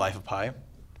studio who made Life of Pi,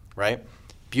 right?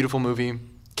 Beautiful movie.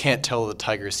 Can't tell the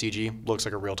tiger is CG. Looks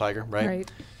like a real tiger, right?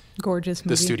 Right. Gorgeous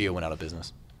movie. The studio went out of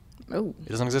business. Oh. It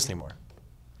doesn't exist anymore.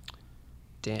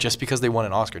 Damn. Just because they won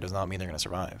an Oscar does not mean they're going to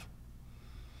survive.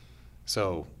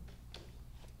 So,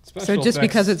 So just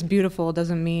because it's beautiful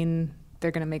doesn't mean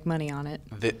they're going to make money on it.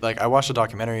 I watched a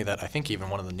documentary that I think even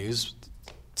one of the news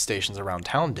stations around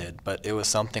town did, but it was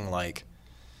something like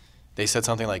they said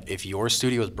something like, if your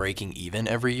studio is breaking even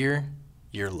every year,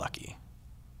 you're lucky.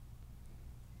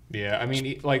 Yeah, I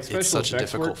mean, like special It's such a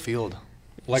effects difficult work, field.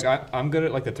 like I'm good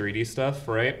at like the 3D stuff,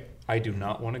 right? I do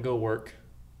not want to go work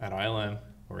at ILM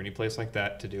or any place like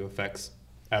that to do effects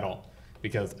at all,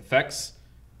 because effects,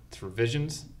 it's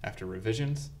revisions after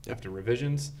revisions after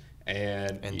revisions,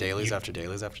 and dailies after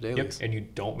dailies after dailies. Yep, and you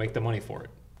don't make the money for it.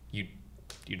 You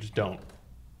just don't.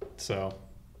 So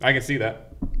I can see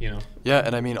that, you know. Yeah,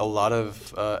 and I mean a lot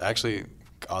of actually,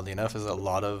 oddly enough, is a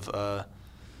lot of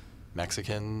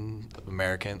Mexican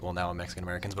American. Well, now Mexican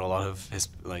Americans, but a lot of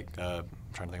I'm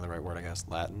trying to think of the right word. I guess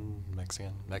Latin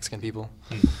Mexican people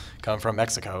come from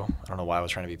Mexico. I don't know why I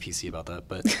was trying to be PC about that,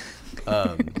 but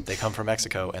they come from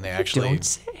Mexico and they actually. Don't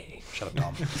say. Shut up,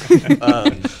 Tom.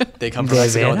 They come from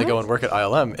Mexico and they go and work at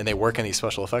ILM and they work in these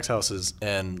special effects houses,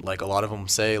 and like a lot of them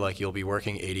say like you'll be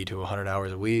working 80 to 100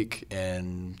 hours a week,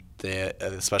 and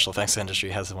the special effects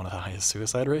industry has one of the highest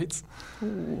suicide rates.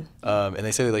 And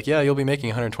they say like, yeah, you'll be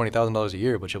making $120,000 a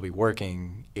year, but you'll be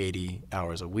working 80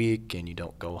 hours a week, and you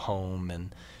don't go home,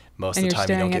 and most of the time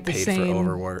you don't get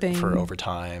paid for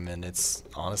overtime, and it's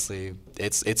honestly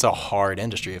it's a hard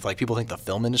industry. If like people think the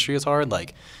film industry is hard,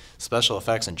 like special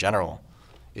effects in general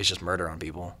is just murder on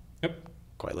people. Yep.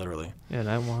 Quite literally. And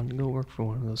I wanted to go work for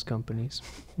one of those companies.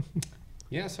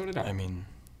 Yeah, so did I. I mean,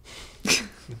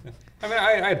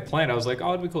 I had planned. I was like,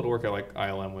 oh, it'd be cool to work at like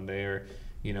ILM one day, or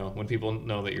you know, when people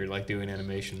know that you're like doing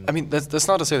animation. I mean, that's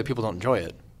not to say that people don't enjoy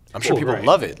it. I'm sure people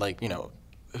love it. Like, you know,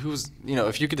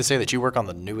 if you get to say that you work on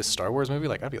the newest Star Wars movie,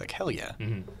 like I'd be like, hell yeah.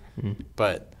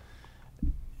 But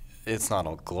it's not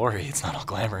all glory. It's not all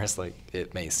glamorous like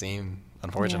it may seem,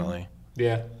 unfortunately.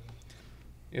 Yeah.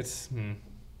 It's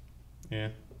yeah.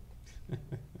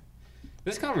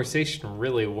 This conversation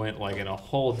really went like in a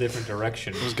whole different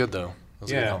direction. It was good though. It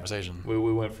was a good conversation. We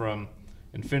went from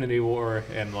Infinity War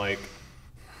and like,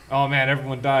 oh man,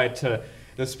 everyone died, to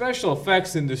the special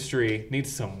effects industry needs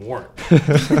some work.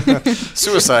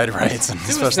 Suicide rates and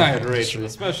Suicide rates in the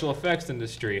special effects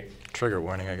industry. Trigger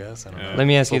warning, I guess. I don't know. Let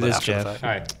me ask you It's a this, little bit Jeff. after the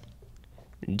fact.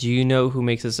 Hi. Do you know who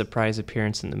makes a surprise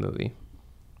appearance in the movie?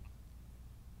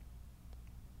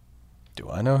 Do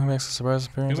I know who makes a surprise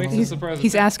appearance? Who makes in a the surprise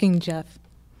He's appearance? asking Jeff.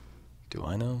 Do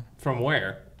I know? From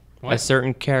where? A What?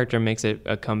 certain character makes a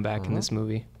comeback in this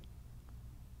movie.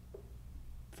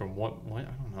 From what? What?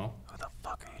 I don't know. Who the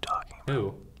fuck are you talking about?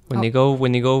 Who? When they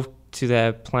go to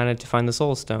that planet to find the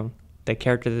Soul Stone, that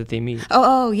character that they meet.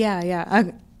 Oh, yeah. I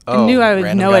knew I would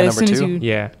random know guy it as number soon as 2? you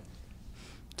Yeah.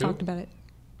 talked about it.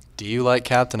 Do you like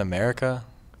Captain America?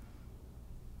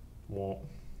 Well,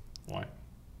 why?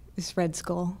 It's Red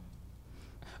Skull.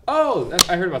 Oh,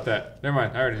 I heard about that. Never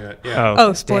mind. I already knew that. Yeah.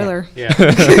 Oh, spoiler. Yeah.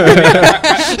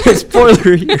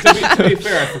 Spoiler here. To be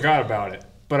fair, I forgot about it,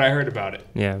 but I heard about it.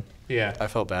 Yeah. Yeah. I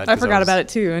felt bad. I forgot about it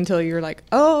too until you were like,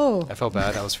 oh. I felt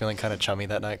bad. I was feeling kind of chummy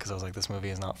that night because I was like, this movie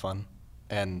is not fun.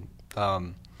 And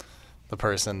the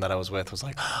person that I was with was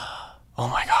like, oh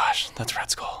my gosh, that's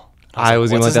Red Skull. I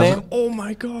was like, in what's my his dad. name? Oh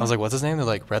my god. I was like, what's his name? They're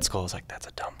like, Red Skull. I was like, that's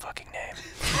a dumb fucking name.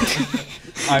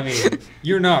 I mean,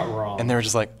 you're not wrong. And they were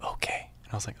just like, okay.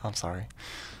 And I was like, I'm sorry.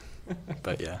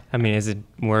 But yeah. I mean, is it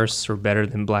worse or better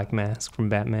than Black Mask from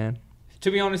Batman?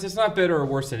 To be honest, it's not better or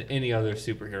worse than any other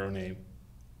superhero name.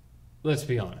 Let's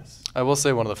be honest. I will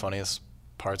say one of the funniest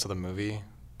parts of the movie,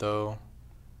 though,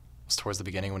 was towards the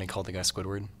beginning when he called the guy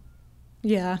Squidward.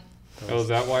 Yeah. Oh, is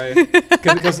that why?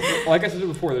 Because, like I said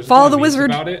before, there's Follow a ton of the memes wizard.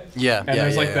 about it. Yeah, And yeah,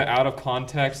 there's yeah, like yeah. the out of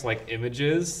context like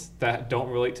images that don't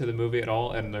relate to the movie at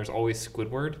all, and there's always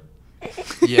Squidward.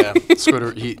 Yeah,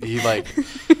 Squidward. He's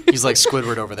like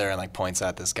Squidward over there and like points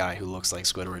at this guy who looks like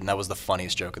Squidward, and that was the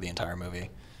funniest joke of the entire movie.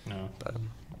 No. But,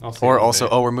 I'll say or it also,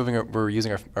 one day. we're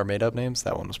using our made up names.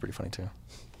 That one was pretty funny too.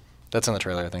 That's in the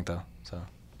trailer, I think, though. So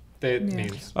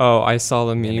Memes. Oh, I saw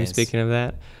the meme, Memes. speaking of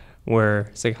that, where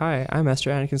it's like, hi, I'm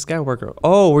Master Anakin Skywalker.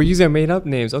 Oh, we're using our made up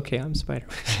names. Okay, I'm Spider-Man.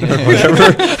 Or whatever.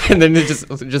 And then it just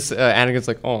Anakin's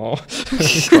like, oh.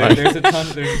 There's a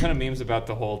ton of memes about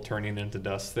the whole turning into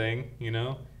dust thing, you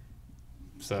know?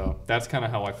 So that's kind of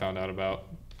how I found out about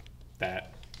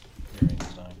that.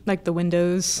 Like the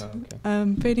windows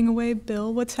fading away.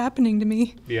 Bill, what's happening to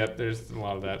me? Yep, there's a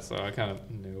lot of that, so I kind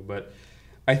of knew. But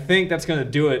I think that's going to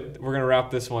do it. We're going to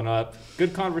wrap this one up.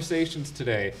 Good conversations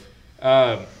today.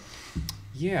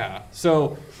 Yeah,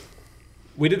 so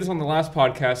we did this on the last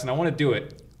podcast, and I want to do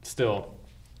it still.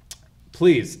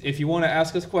 Please, if you want to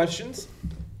ask us questions,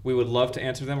 we would love to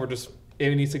answer them, or just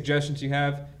any suggestions you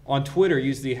have. On Twitter,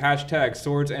 use the hashtag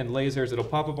Swords and Lasers. It'll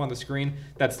pop up on the screen.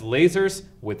 That's lasers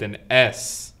with an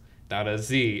S, not a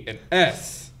Z, an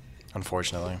S.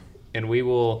 unfortunately, And we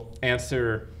will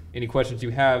answer any questions you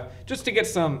have, just to get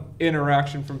some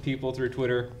interaction from people through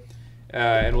Twitter.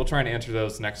 And we'll try and answer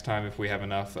those next time if we have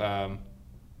enough.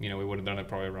 We would have done it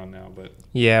probably around now, but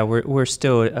Yeah, we're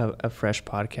still a fresh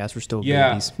podcast. We're still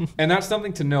babies. And that's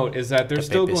something to note is that there's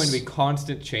The still babies. going to be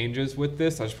constant changes with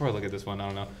this. I should probably look at this one.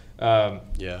 I don't know.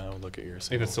 Yeah, I would look at yours.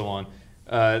 If it's still on.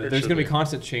 There's should going to be be.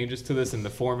 constant changes to this in the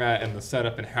format and the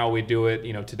setup and how we do it.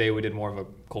 Today we did more of a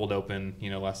cold open.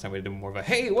 Last time we did more of a,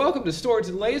 hey, welcome to Swords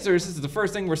and Lasers. This is the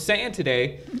first thing we're saying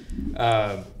today.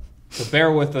 So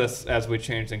bear with us as we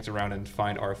change things around and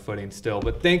find our footing still.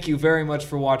 But thank you very much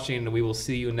for watching. We will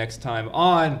see you next time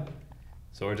on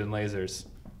Swords and Lasers.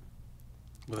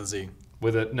 With a Z.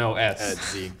 With a, no, S. Ed,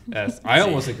 Z. S. I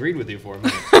almost agreed with you for a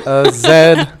minute. Z.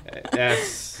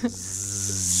 S.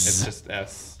 It's just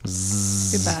S.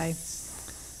 Goodbye.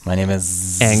 My name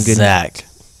is And good Zach.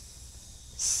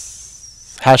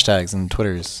 Hashtags and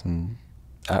Twitters and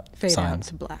Fade out signs.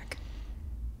 to black.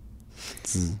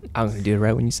 I'm gonna do it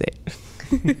right when you say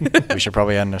it. We should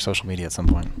probably end our social media at some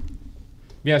point.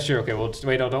 Yeah, sure. Okay, well, just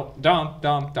wait. Don't. Dom.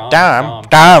 Dom,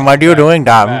 what are you Back. doing,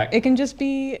 Dom? Back. It can just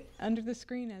be under the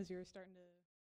screen as you're starting to.